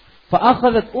 Fa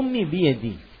akhadhat ummi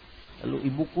biyadi.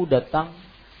 Lalu ibuku datang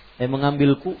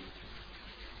mengambil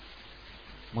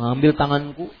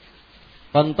tanganku,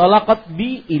 fantalaqat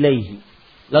bi ilaihi.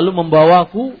 Lalu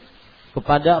membawaku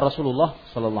kepada Rasulullah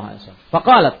sallallahu alaihi wasallam.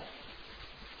 Faqalat,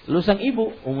 lalu sang ibu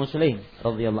Ummu Sulaim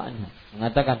radhiyallahu anha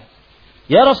mengatakan,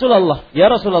 "Ya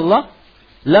Rasulullah,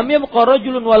 lam yabqa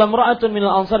rajulun wa lam ra'atun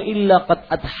minal ansar illa qad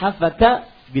athafaka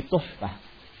bi tuhfah."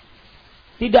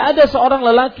 Tidak ada seorang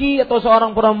lelaki atau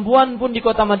seorang perempuan pun di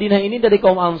kota Madinah ini dari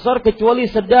kaum Ansar kecuali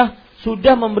sudah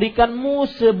memberikanmu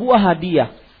sebuah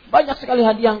hadiah. Banyak sekali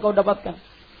hadiah yang kau dapatkan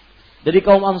dari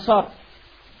kaum Ansar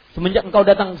semenjak engkau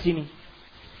datang ke sini.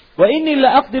 Wa inni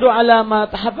la aqdiru ala ma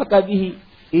tahafaka bihi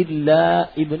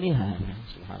illa ibniha.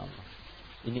 Subhanallah.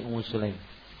 Ini Ummu Sulaim.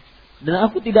 Dan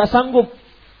aku tidak sanggup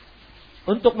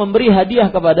untuk memberi hadiah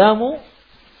kepadamu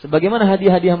sebagaimana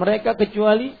hadiah-hadiah mereka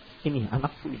kecuali ini,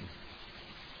 anakku ini.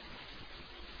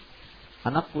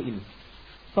 Anakku ini.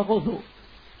 Fakhudhu.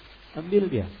 Ambil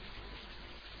dia.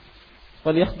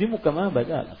 Falyakhdimu kama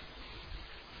badalak.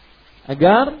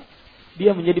 Agar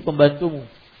dia menjadi pembantumu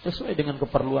sesuai dengan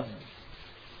keperluanmu.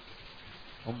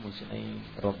 Ummu Sulaim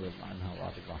radhiyallahu anha wa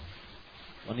ardhaha.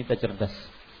 Wanita cerdas.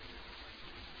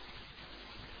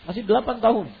 Masih 8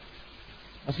 tahun.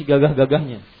 Masih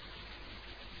gagah-gagahnya.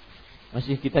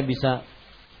 Masih kita bisa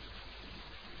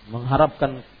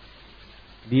mengharapkan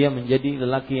dia menjadi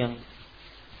lelaki yang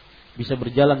bisa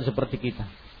berjalan seperti kita.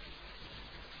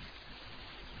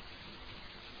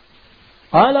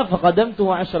 Qala faqadamtu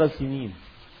 10 sinin.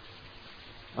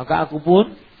 Maka aku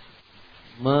pun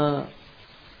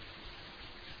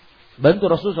bantu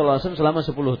Rasulullah SAW selama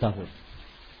 10 tahun.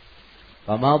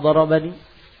 Fama darabani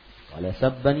wala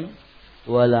sabbani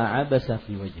wala abasa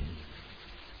fi wajhi.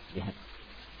 Lihat.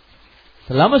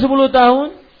 Selama 10 tahun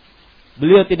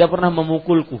beliau tidak pernah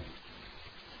memukulku,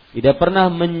 tidak pernah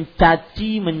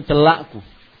mencaci mencelakku,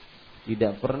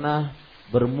 tidak pernah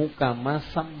bermuka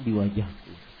masam di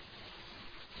wajahku.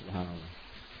 Subhanallah.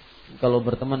 Kalau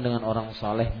berteman dengan orang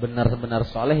soleh, benar-benar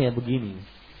soleh ya begini.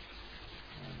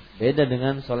 Beda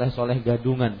dengan soleh-soleh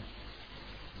gadungan,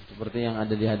 seperti yang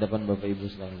ada di hadapan Bapak Ibu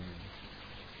sekalian.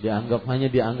 Hanya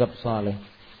dianggap soleh,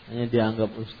 hanya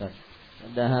dianggap ustaz,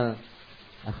 padahal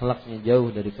akhlaknya jauh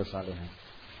dari kesalehan.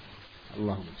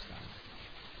 Allahumma musta'an.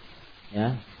 Ya,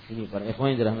 ini para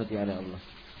ikhwan yang dirahmati oleh Allah.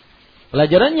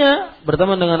 Pelajarannya,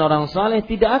 berteman dengan orang saleh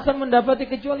tidak akan mendapati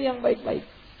kecuali yang baik-baik.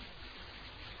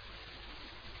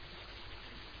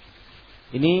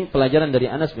 Ini pelajaran dari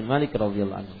Anas bin Malik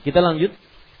radhiyallahu anhu. Kita lanjut.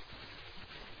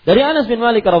 Dari Anas bin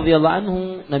Malik radhiyallahu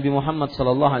anhu, Nabi Muhammad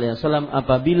sallallahu alaihi wasallam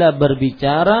apabila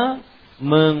berbicara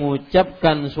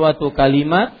mengucapkan suatu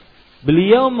kalimat,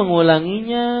 beliau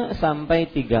mengulanginya sampai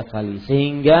 3 kali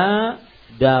sehingga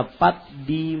dapat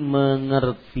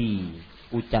dimengerti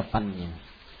ucapannya.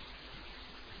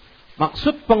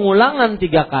 Maksud pengulangan 3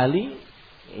 kali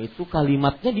yaitu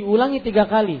kalimatnya diulangi 3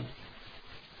 kali.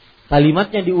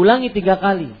 Kalimatnya diulangi 3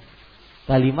 kali.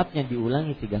 Kalimatnya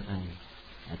diulangi 3 kali.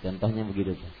 Nah, contohnya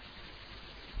begitu tuh.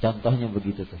 Contohnya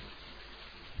begitu tuh.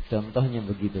 Contohnya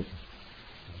begitu tuh.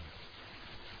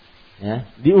 Ya,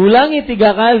 diulangi 3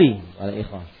 kali oleh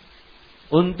ikhwan.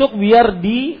 Untuk biar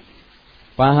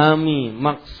dipahami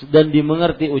maksud dan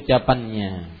dimengerti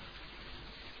ucapannya.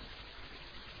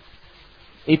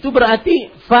 Itu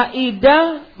berarti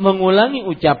faidah mengulangi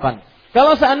ucapan.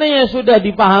 Kalau seandainya sudah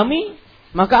dipahami,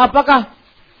 maka apakah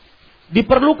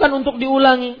diperlukan untuk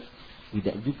diulangi?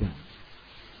 Tidak juga.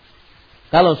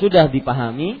 Kalau sudah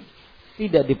dipahami,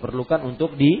 tidak diperlukan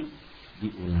untuk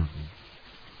diulangi.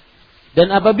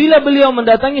 Dan apabila beliau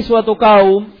mendatangi suatu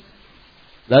kaum,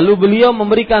 lalu beliau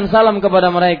memberikan salam kepada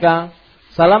mereka,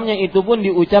 salamnya itu pun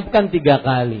diucapkan 3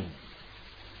 kali.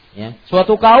 Ya,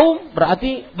 suatu kaum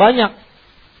berarti banyak.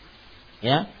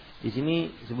 Ya, di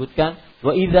sini disebutkan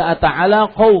wa idza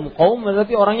ata'ala qaum, qaum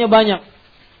berarti orangnya banyak.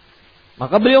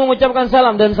 Maka beliau mengucapkan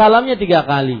salam dan salamnya 3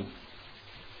 kali.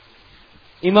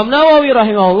 Imam Nawawi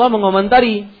rahimahullah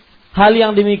mengomentari hal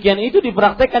yang demikian itu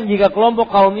dipraktekkan jika kelompok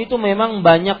kaum itu memang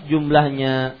banyak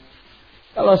jumlahnya.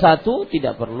 Kalau satu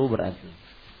tidak perlu berarti.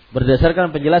 Berdasarkan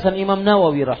penjelasan Imam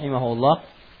Nawawi rahimahullah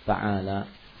ta'ala.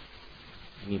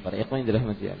 Ini para ikhwan yang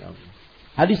dirahmati Allah.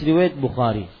 Hadis riwayat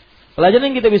Bukhari. Pelajaran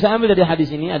yang kita bisa ambil dari hadis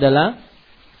ini adalah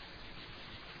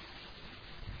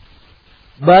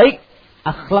baik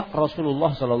akhlak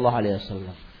Rasulullah sallallahu alaihi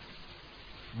wasallam.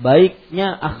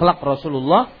 Baiknya akhlak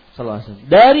Rasulullah sallallahu alaihi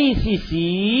wasallam dari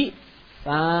sisi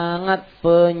sangat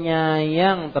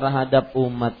penyayang terhadap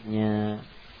umatnya.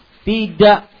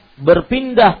 Tidak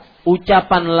berpindah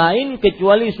ucapan lain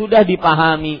kecuali sudah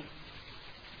dipahami.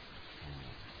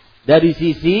 Dari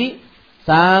sisi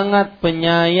sangat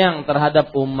penyayang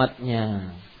terhadap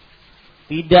umatnya.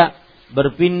 Tidak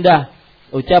berpindah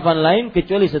ucapan lain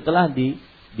kecuali setelah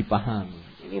dipahami.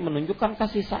 Ini menunjukkan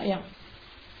kasih sayang.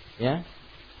 Ya.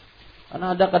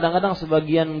 Karena ada kadang-kadang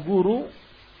sebagian guru,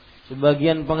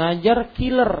 sebagian pengajar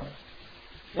killer.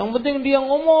 Yang penting dia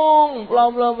ngomong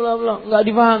bla bla bla bla, enggak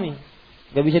dipahami.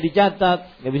 Enggak bisa dicatat,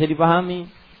 enggak bisa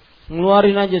dipahami.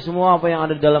 Ngeluarin aja semua apa yang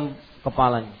ada dalam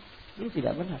kepalanya. Ini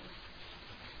tidak benar.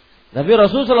 Tapi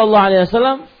Rasulullah sallallahu alaihi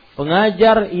wasallam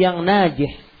pengajar yang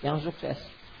najih, yang sukses.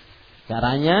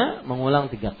 Caranya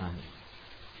mengulang 3 kali.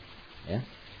 Ya.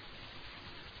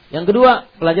 Yang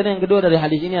kedua, pelajaran yang kedua dari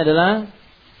hadis ini adalah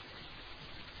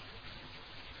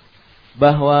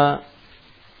bahwa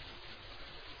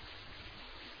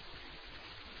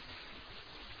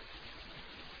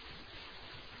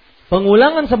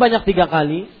Pengulangan sebanyak 3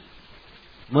 kali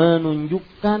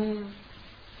menunjukkan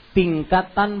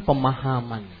tingkatan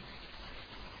pemahaman.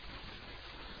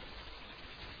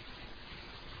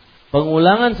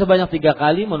 Pengulangan sebanyak 3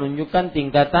 kali menunjukkan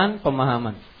tingkatan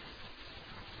pemahaman.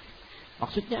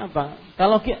 Maksudnya apa?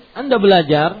 Kalau Anda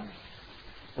belajar,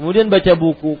 kemudian baca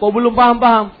buku, kok belum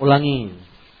paham-paham, ulangi.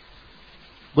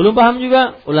 Belum paham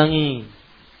juga, ulangi.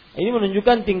 Ini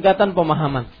menunjukkan tingkatan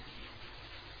pemahaman.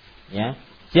 Ya.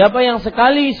 Siapa yang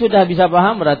sekali sudah bisa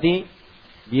paham berarti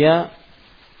dia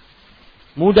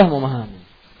mudah memahami.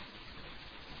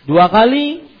 2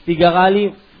 kali, 3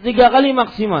 kali, 3 kali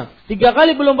maksimal. 3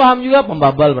 kali belum paham juga,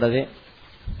 pembabal berarti.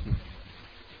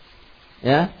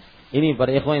 Ya, ini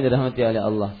para ikhwan yang dirahmati oleh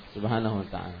Allah Subhanahu wa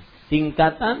taala.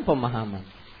 Tingkatan pemahaman.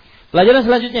 Pelajaran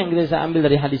selanjutnya yang kita ambil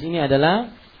dari hadis ini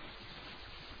adalah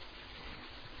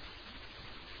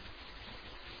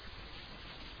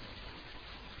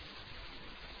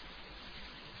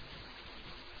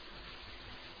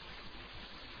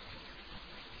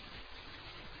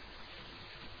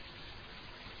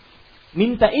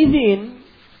minta izin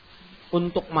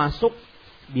untuk masuk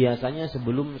biasanya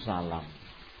sebelum salam.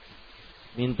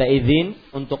 Minta izin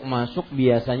untuk masuk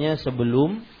biasanya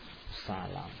sebelum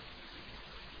salam.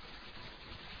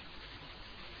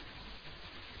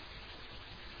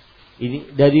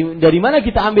 Ini dari mana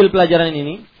kita ambil pelajaran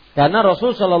ini? Karena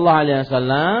Rasul sallallahu alaihi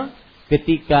wasallam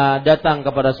ketika datang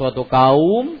kepada suatu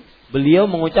kaum, beliau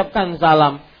mengucapkan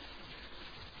salam.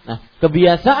 Nah,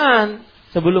 kebiasaan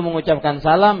sebelum mengucapkan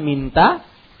salam minta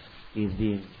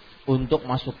izin untuk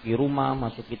masuk ke rumah,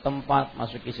 masuk ke tempat,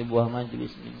 masuk ke sebuah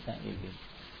majelis, minta izin.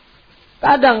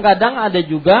 Kadang-kadang ada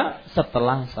juga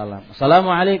setelah salam.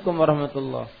 Assalamualaikum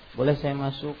warahmatullahi. Boleh saya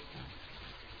masuk?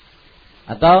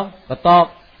 Atau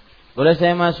ketok. Boleh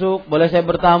saya masuk? Boleh saya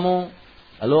bertamu?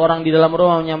 Lalu orang di dalam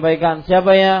rumah menyampaikan,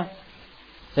 siapa ya?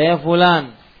 Saya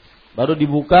fulan. Baru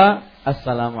dibuka,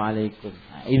 assalamualaikum.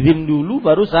 Nah, izin dulu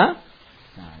baru salam.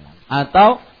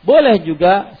 Atau boleh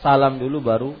juga salam dulu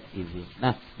baru izin.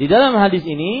 Nah, di dalam hadis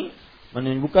ini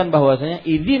menunjukkan bahwasanya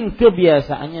izin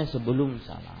kebiasaannya sebelum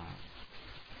salam.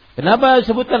 Kenapa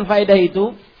disebutkan faedah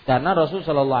itu? Karena Rasul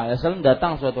sallallahu alaihi wasallam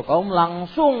datang suatu kaum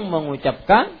langsung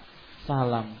mengucapkan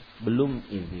salam, belum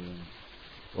izin.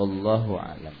 Wallahu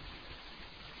a'lam.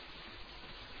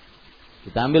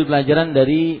 Kita ambil pelajaran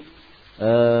dari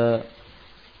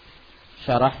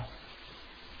syarah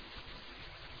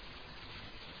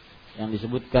yang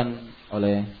disebutkan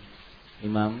oleh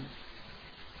Imam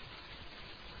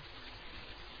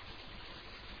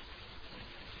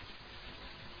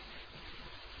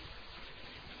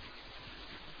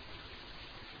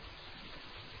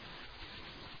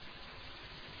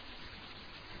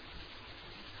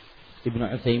Ibnu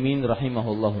Utsaimin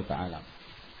rahimahullahu taala.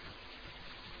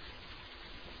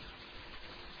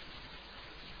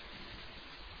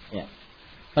 Ya.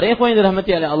 Para ikhwan yang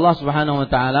dirahmati oleh Allah Subhanahu wa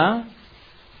taala,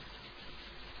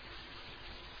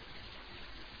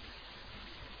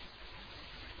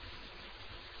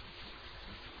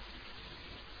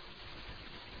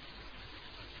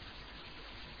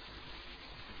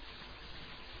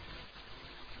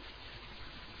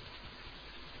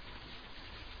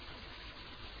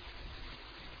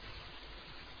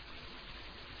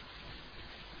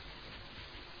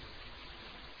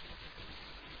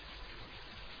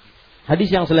 hadis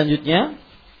yang selanjutnya,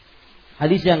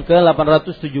 hadis yang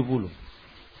ke-870.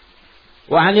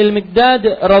 Wa 'anil Miqdad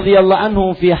radhiyallahu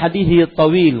anhu fi haditsi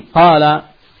tawil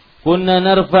qala kunna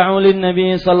narfa'u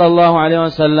lin-nabi sallallahu alaihi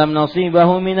wasallam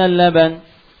nasibahu minal laban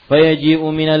fayaji'u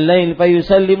minal lail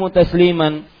fayusallimu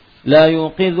tasliman la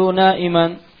yuqidhu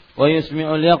na'iman wa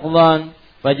yusmi'u al-yaqdhan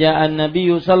faja'a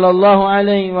an-nabiy sallallahu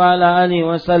alaihi wa ala alihi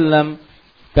wasallam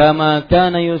kama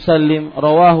kana yusallim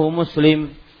rawahu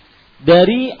Muslim.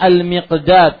 Dari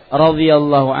Al-Miqdad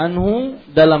radhiyallahu anhu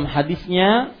dalam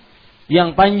hadisnya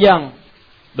yang panjang,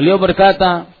 beliau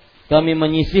berkata, kami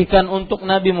menyisihkan untuk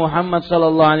Nabi Muhammad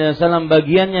sallallahu alaihi wasallam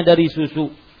bagiannya dari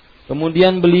susu.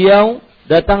 Kemudian beliau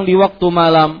datang di waktu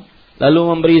malam, lalu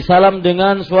memberi salam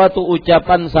dengan suatu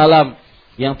ucapan salam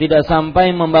yang tidak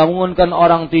sampai membangunkan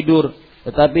orang tidur,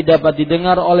 tetapi dapat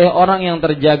didengar oleh orang yang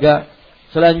terjaga.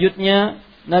 Selanjutnya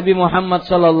Nabi Muhammad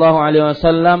sallallahu alaihi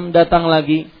wasallam datang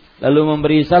lagi, lalu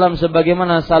memberi salam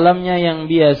sebagaimana salamnya yang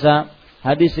biasa.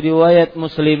 Hadis riwayat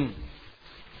Muslim.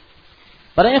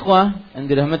 Para ikhwah yang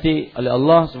dirahmati oleh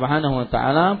Allah Subhanahu wa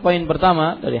taala, poin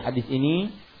pertama dari hadis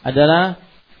ini adalah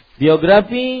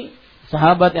biografi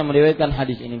sahabat yang meriwayatkan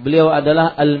hadis ini. Beliau adalah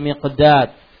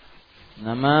Al-Miqdad.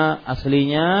 Nama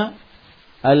aslinya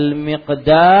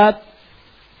Al-Miqdad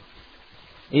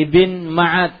ibn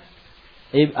Ma'ad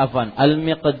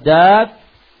Al-Miqdad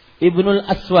ibnul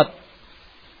Aswad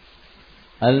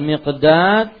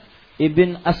Al-Miqdad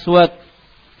ibn Aswad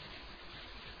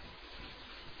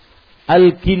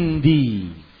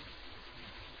Al-Kindi.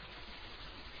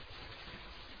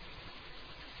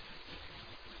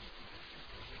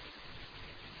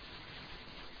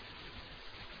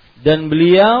 Dan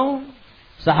beliau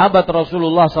sahabat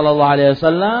Rasulullah sallallahu alaihi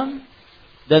wasallam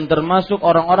dan termasuk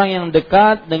orang-orang yang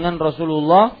dekat dengan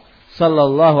Rasulullah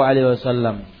sallallahu alaihi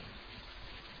wasallam.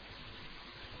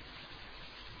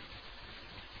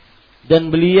 Dan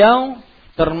beliau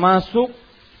termasuk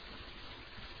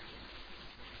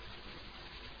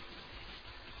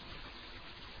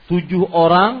tujuh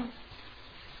orang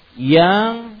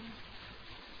yang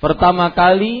pertama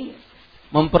kali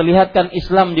memperlihatkan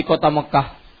Islam di kota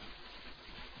Mekah.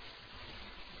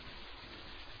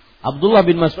 Abdullah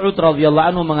bin Mas'ud radhiyallahu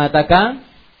anhu mengatakan,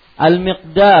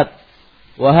 Al-Miqdad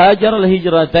wa hajar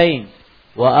al-hijratain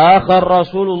wa akhar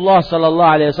Rasulullah sallallahu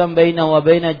alaihi wasallam baina wa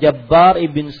baina Jabbar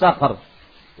ibn Sakhr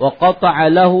wa qata'a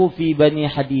lahu fi Bani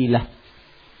Hadilah.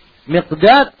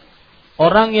 Miqdad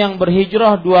orang yang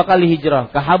berhijrah dua kali hijrah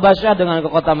ke Habasyah dengan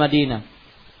ke kota Madinah.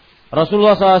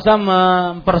 Rasulullah SAW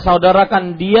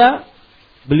mempersaudarakan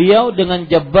beliau dengan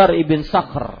Jabbar ibn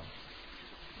Sakhr.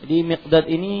 Jadi Miqdad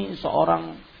ini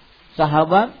seorang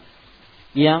sahabat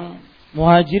yang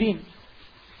muhajirin.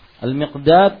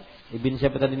 Al-Miqdad ibn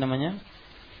siapa tadi namanya?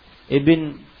 Ibn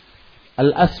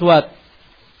Al-Aswad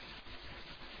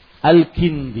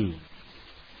Al-Kindi.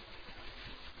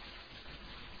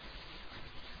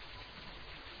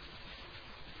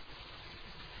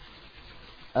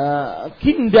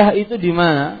 Kindah itu di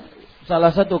mana?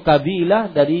 Salah satu kabilah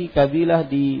dari kabilah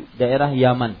di daerah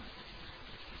Yaman.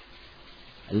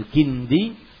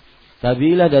 Al-Kindi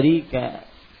kabilah dari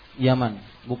Yaman,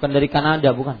 bukan dari Kanada,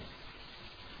 bukan.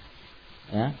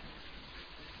 Ya.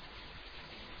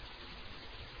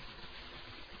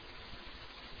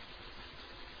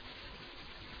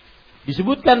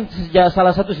 Disebutkan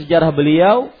salah satu sejarah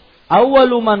beliau,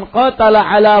 awwalu man qatala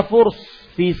ala furs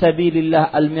fi sabilillah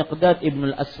Al-Miqdad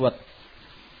ibn Al-Aswad.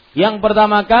 Yang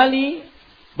pertama kali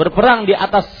berperang di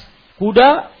atas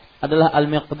kuda adalah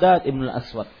Al-Miqdad ibn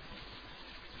Al-Aswad.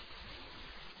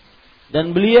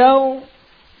 Dan beliau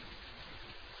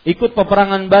ikut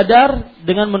peperangan Badar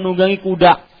dengan menunggangi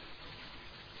kuda.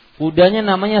 Kudanya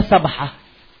namanya Sabhah.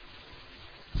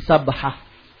 Sabhah.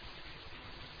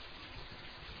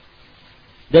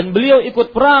 Dan beliau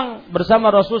ikut perang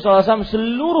bersama Rasulullah SAW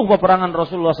seluruh peperangan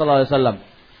Rasulullah SAW.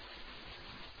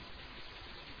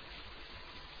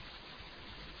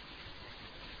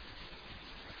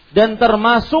 Dan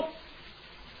termasuk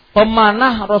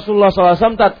pemanah Rasulullah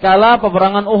SAW tatkala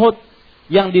peperangan Uhud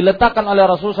yang diletakkan oleh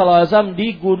Rasulullah SAW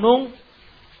di Gunung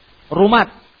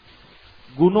Rumat,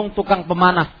 gunung tukang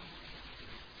pemanah,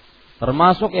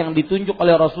 termasuk yang ditunjuk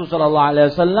oleh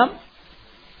Rasulullah SAW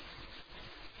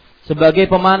sebagai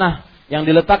pemanah yang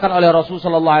diletakkan oleh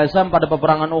Rasulullah SAW pada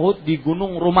peperangan Uhud di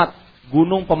Gunung Rumat,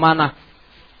 gunung pemanah.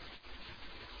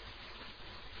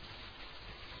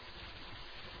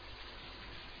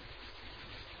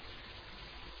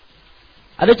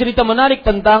 Ada cerita menarik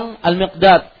tentang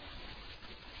Al-Miqdad.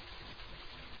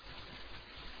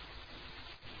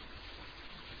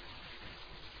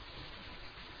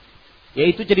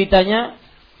 Yaitu ceritanya,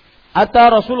 ata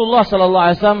Rasulullah sallallahu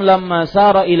alaihi wasallam lamma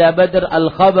sara ila Badr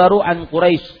al-khabaru an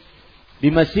Quraisy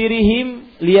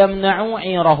bimasirihim liyamna'u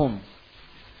 'irahum.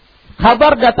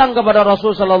 Kabar datang kepada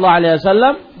Rasul sallallahu alaihi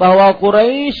wasallam bahwa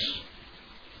Quraisy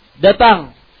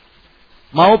datang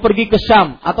mau pergi ke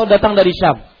Syam atau datang dari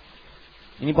Syam.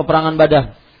 Ini peperangan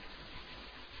Badar.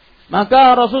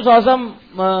 Maka Rasul SAW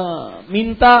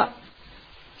meminta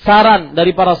saran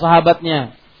dari para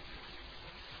sahabatnya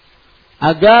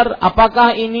agar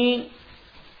apakah ini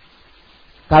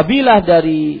kabilah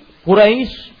dari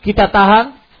Quraisy kita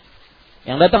tahan,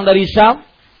 yang datang dari Syam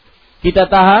kita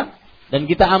tahan dan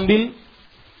kita ambil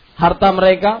harta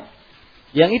mereka,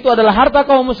 yang itu adalah harta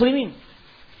kaum muslimin.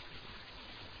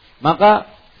 Maka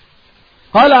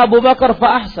qala Abu Bakar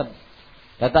fa ahsan.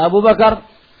 Kata Abu Bakar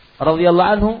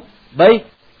radhiyallahu anhu, baik.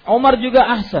 Umar juga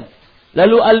ahsan.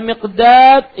 Lalu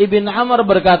Al-Miqdad ibn Amr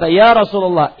berkata, ya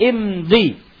Rasulullah,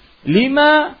 imdi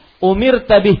lima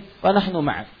umirta bih fa nahnu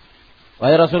ma'ak.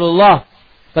 Wahai Rasulullah,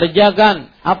 kerjakan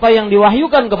apa yang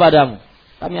diwahyukan kepadamu,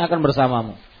 kami akan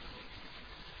bersamamu.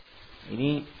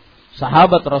 Ini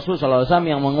sahabat Rasul sallallahu alaihi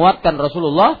wasallam yang menguatkan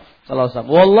Rasulullah sallallahu alaihi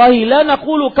wasallam. Wallahi la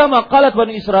naqulu kama qalat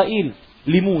Bani Israil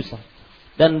li Musa.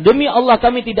 Dan demi Allah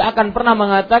kami tidak akan pernah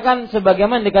mengatakan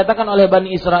sebagaimana dikatakan oleh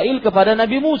Bani Israil kepada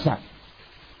Nabi Musa.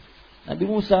 Nabi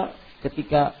Musa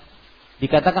ketika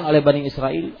dikatakan oleh Bani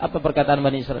Israil, apa perkataan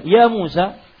Bani Israil? Ya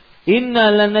Musa, Inna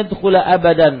lanadkhula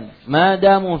abadan ma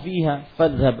damu fiha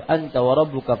fadhhab anta wa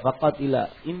rabbuka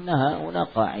faqatila innaha una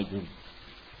qa'idun.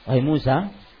 Wahai Musa,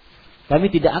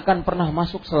 kami tidak akan pernah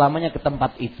masuk selamanya ke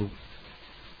tempat itu.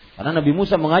 Karena Nabi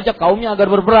Musa mengajak kaumnya agar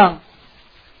berperang.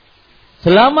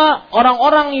 Selama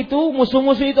orang-orang itu,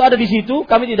 musuh-musuh itu ada di situ,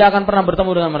 kami tidak akan pernah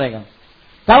bertemu dengan mereka.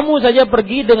 Kamu saja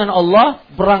pergi dengan Allah,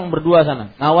 perang berdua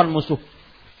sana, lawan musuh.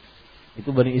 Itu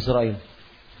Bani Israel.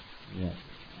 Ya,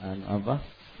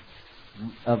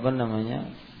 apa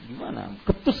namanya? Gimana?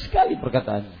 Ketus sekali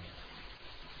perkataannya.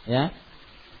 Ya.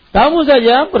 Kamu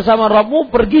saja bersama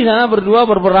Rabbmu pergi sana berdua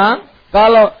berperang.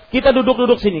 Kalau kita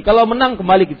duduk-duduk sini, kalau menang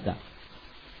kembali kita.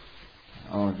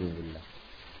 Alhamdulillah.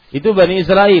 Itu Bani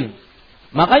Israel.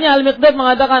 Makanya Al-Miqdad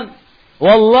mengatakan,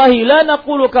 wallahi la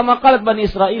naqulu kama qalat Bani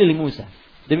Israel li Musa.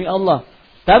 Demi Allah,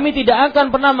 kami tidak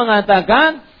akan pernah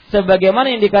mengatakan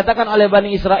sebagaimana yang dikatakan oleh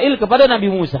Bani Israel kepada Nabi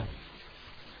Musa.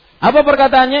 Apa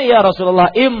perkataannya? Ya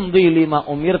Rasulullah, imdi lima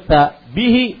umirta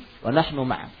bihi wa nahnu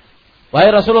ma'ak.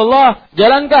 Wahai Rasulullah,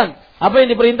 jalankan apa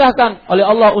yang diperintahkan oleh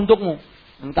Allah untukmu,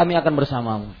 dan kami akan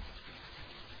bersamamu.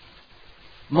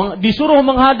 Disuruh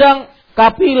menghadang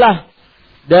kafilah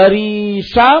dari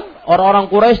Syam, orang-orang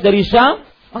Quraisy dari Syam,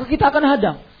 maka kita akan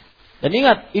hadang. Dan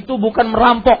ingat, itu bukan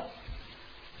merampok,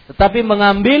 tetapi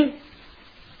mengambil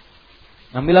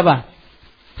apa?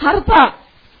 Harta.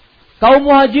 Kaum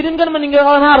Muhajirin kan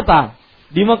meninggalkan harta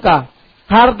di Mekah.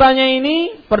 Hartanya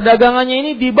ini, perdagangannya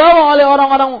ini dibawa oleh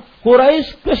orang-orang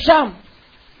Quraisy ke Syam.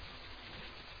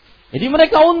 Jadi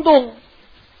mereka untung.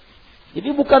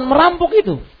 Jadi bukan merampok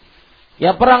itu.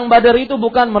 Ya, perang Badar itu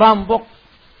bukan merampok.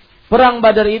 Perang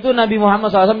Badar itu Nabi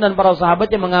Muhammad SAW dan para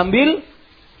sahabatnya mengambil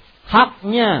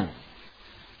haknya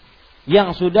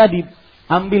yang sudah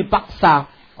diambil paksa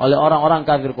oleh orang-orang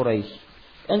kafir Quraisy.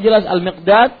 Yang jelas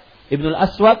Al-Miqdad Ibnul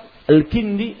Aswad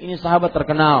Al-Kindi ini sahabat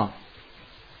terkenal.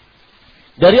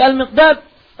 Dari Al-Miqdad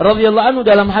radhiyallahu anhu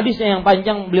dalam hadisnya yang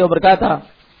panjang beliau berkata,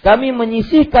 kami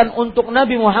menyisihkan untuk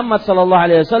Nabi Muhammad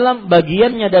SAW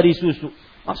bagiannya dari susu.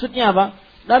 Maksudnya apa?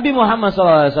 Nabi Muhammad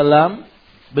SAW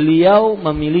beliau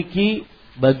memiliki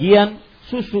bagian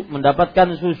susu,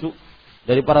 mendapatkan susu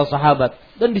dari para sahabat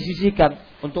dan disisihkan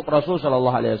untuk Rasul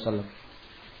sallallahu alaihi wasallam.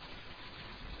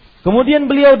 Kemudian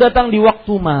beliau datang di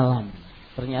waktu malam.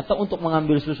 Ternyata untuk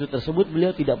mengambil susu tersebut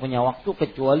beliau tidak punya waktu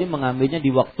kecuali mengambilnya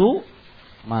di waktu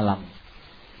malam.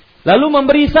 Lalu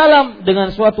memberi salam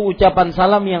dengan suatu ucapan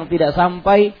salam yang tidak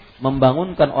sampai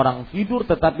membangunkan orang tidur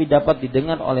tetapi dapat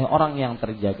didengar oleh orang yang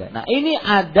terjaga. Nah, ini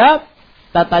adab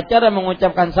tata cara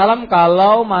mengucapkan salam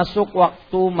kalau masuk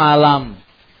waktu malam,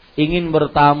 ingin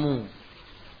bertamu.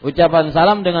 Ucapan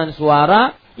salam dengan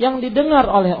suara yang didengar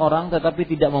oleh orang tetapi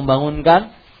tidak membangunkan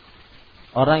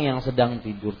orang yang sedang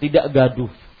tidur, tidak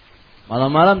gaduh.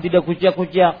 Malam-malam tidak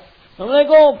kuciak-kuciak.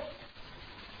 Assalamualaikum.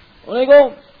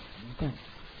 Waalaikumsalam.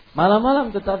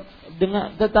 Malam-malam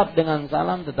tetap dengan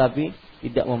salam tetapi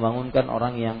tidak membangunkan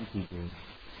orang yang tidur.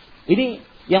 Ini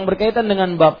yang berkaitan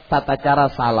dengan bab tata cara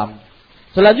salam.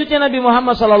 Selanjutnya Nabi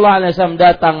Muhammad SAW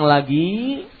datang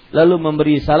lagi lalu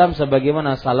memberi salam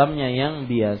sebagaimana salamnya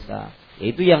yang biasa.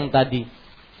 Itu yang tadi.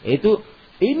 Itu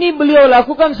ini beliau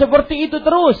lakukan seperti itu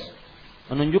terus,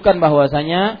 menunjukkan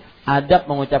bahwasanya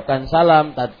adab mengucapkan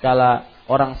salam tatkala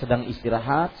orang sedang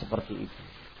istirahat seperti itu.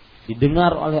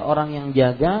 Didengar oleh orang yang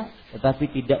jaga tetapi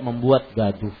tidak membuat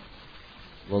gaduh.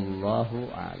 Wallahu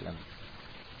a'lam.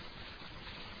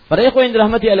 Para ikhwan yang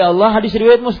dirahmati oleh Allah, hadis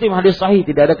riwayat Muslim, hadis sahih,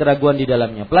 tidak ada keraguan di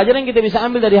dalamnya. Pelajaran yang kita bisa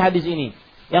ambil dari hadis ini.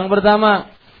 Yang pertama,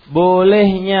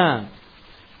 bolehnya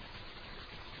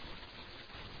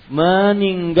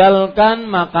meninggalkan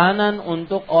makanan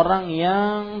untuk orang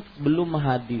yang belum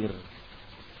hadir.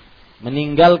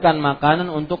 Meninggalkan makanan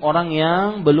untuk orang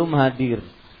yang belum hadir.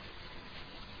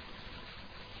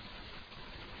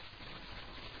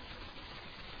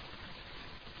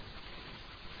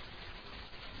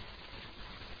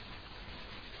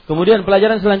 Kemudian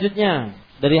pelajaran selanjutnya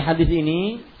dari hadis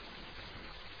ini,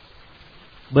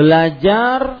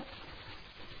 belajar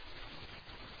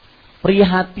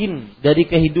prihatin dari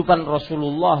kehidupan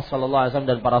Rasulullah SAW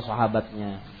dan para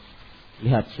sahabatnya.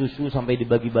 Lihat susu sampai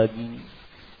dibagi-bagi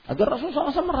agar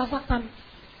Rasulullah SAW merasakan.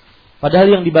 Padahal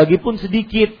yang dibagi pun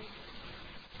sedikit.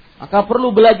 Maka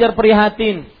perlu belajar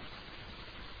prihatin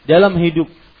dalam hidup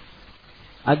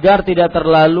agar tidak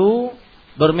terlalu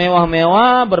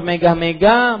bermewah-mewah,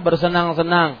 bermegah-megah,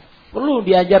 bersenang-senang. Perlu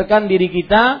diajarkan diri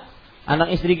kita,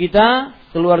 anak istri kita,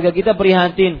 keluarga kita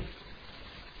prihatin.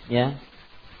 Ya.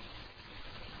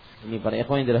 Ini para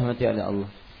ikhwan yang dirahmati oleh Allah.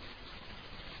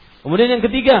 Kemudian yang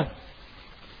ketiga,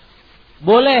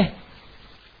 boleh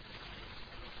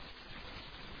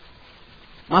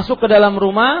masuk ke dalam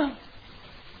rumah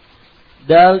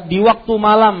di waktu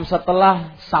malam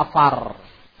setelah safar.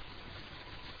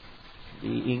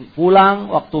 Pulang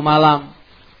waktu malam.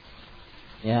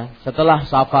 Ya, setelah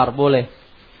safar boleh.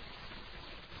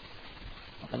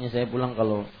 Makanya saya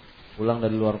kalau pulang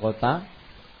dari luar kota,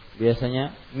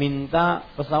 biasanya minta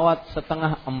pesawat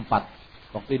 3:30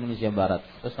 waktu Indonesia Barat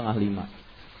atau 5:30.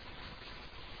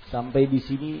 Sampai di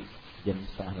sini jam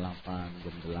 7:30,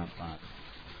 jam 8,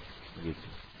 begitu.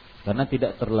 Karena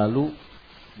tidak terlalu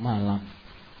malam.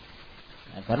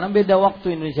 Nah, karena beda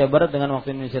waktu Indonesia Barat dengan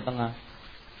waktu Indonesia Tengah.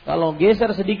 Kalau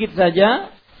geser sedikit saja,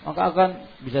 maka akan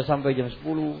bisa sampai jam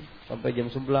 10, sampai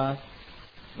jam 11.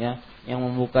 Ya, yang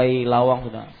membukai lawang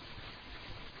sudah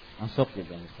masuk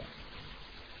gitu.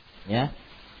 Ya.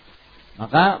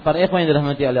 Maka para ikhwan yang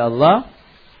dirahmati oleh Allah,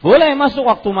 boleh masuk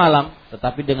waktu malam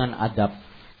tetapi dengan adab.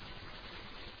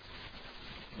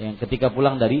 Yang ketika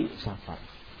pulang dari safar.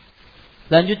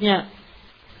 Selanjutnya,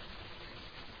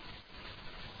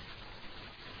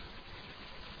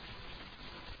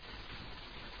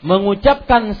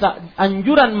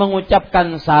 anjuran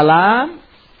mengucapkan salam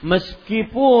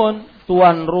meskipun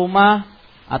tuan rumah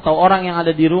atau orang yang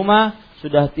ada di rumah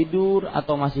sudah tidur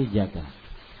atau masih jaga.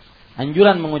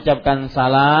 Anjuran mengucapkan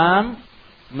salam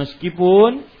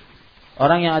meskipun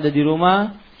orang yang ada di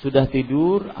rumah sudah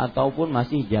tidur ataupun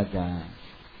masih jaga.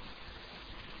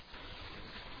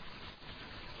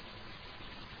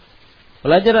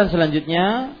 Pelajaran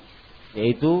selanjutnya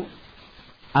yaitu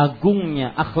agungnya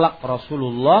akhlak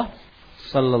Rasulullah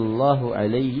sallallahu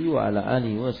alaihi wa ala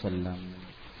alihi wasallam.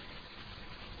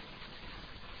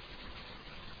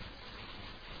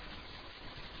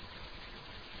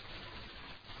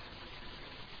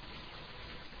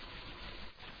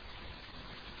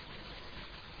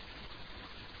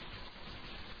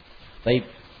 Baik.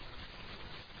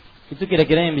 Itu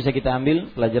kira-kira yang bisa kita ambil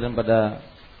pelajaran pada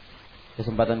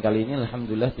kesempatan kali ini.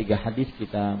 Alhamdulillah 3 hadis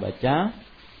kita baca.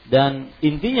 Dan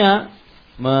intinya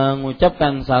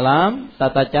mengucapkan salam,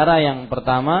 tata cara yang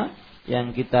pertama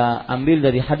yang kita ambil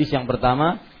dari hadis yang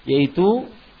pertama yaitu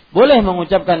boleh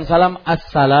mengucapkan salam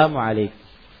assalamualaikum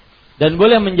dan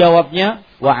boleh menjawabnya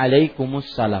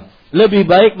waalaikumsalam. Lebih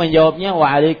baik menjawabnya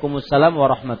waalaikumsalam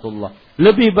warahmatullah.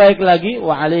 Lebih baik lagi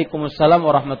waalaikumsalam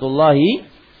warahmatullahi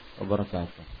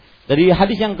wabarakatuh. Dari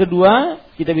hadis yang kedua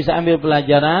kita bisa ambil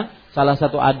pelajaran salah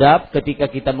satu adab ketika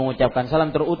kita mengucapkan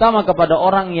salam, terutama kepada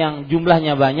orang yang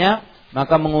jumlahnya banyak,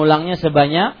 maka mengulangnya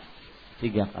sebanyak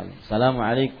 3 kali.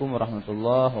 Assalamualaikum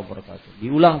warahmatullahi wabarakatuh.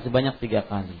 Diulang sebanyak 3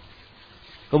 kali.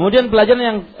 Kemudian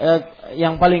pelajaran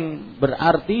yang paling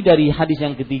berarti dari hadis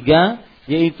yang ketiga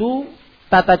yaitu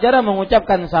tata cara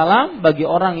mengucapkan salam bagi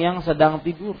orang yang sedang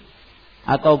tidur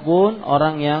ataupun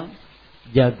orang yang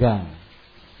jaga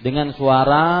dengan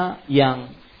suara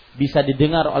yang bisa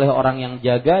didengar oleh orang yang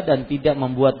jaga dan tidak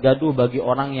membuat gaduh bagi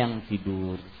orang yang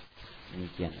tidur.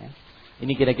 Demikian ya.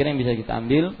 Ini kira-kira yang bisa kita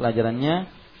ambil pelajarannya.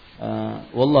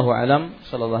 Wallahu alam.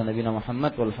 Sallallahu nabiyana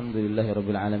Muhammad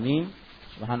walhamdulillahirabbil alamin.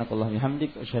 Subhanakallahumma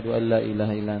bihamdik asyhadu an la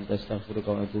ilaha illa anta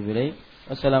astaghfiruka wa atubu ilaik.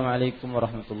 Wassalamualaikum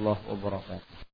warahmatullahi wabarakatuh.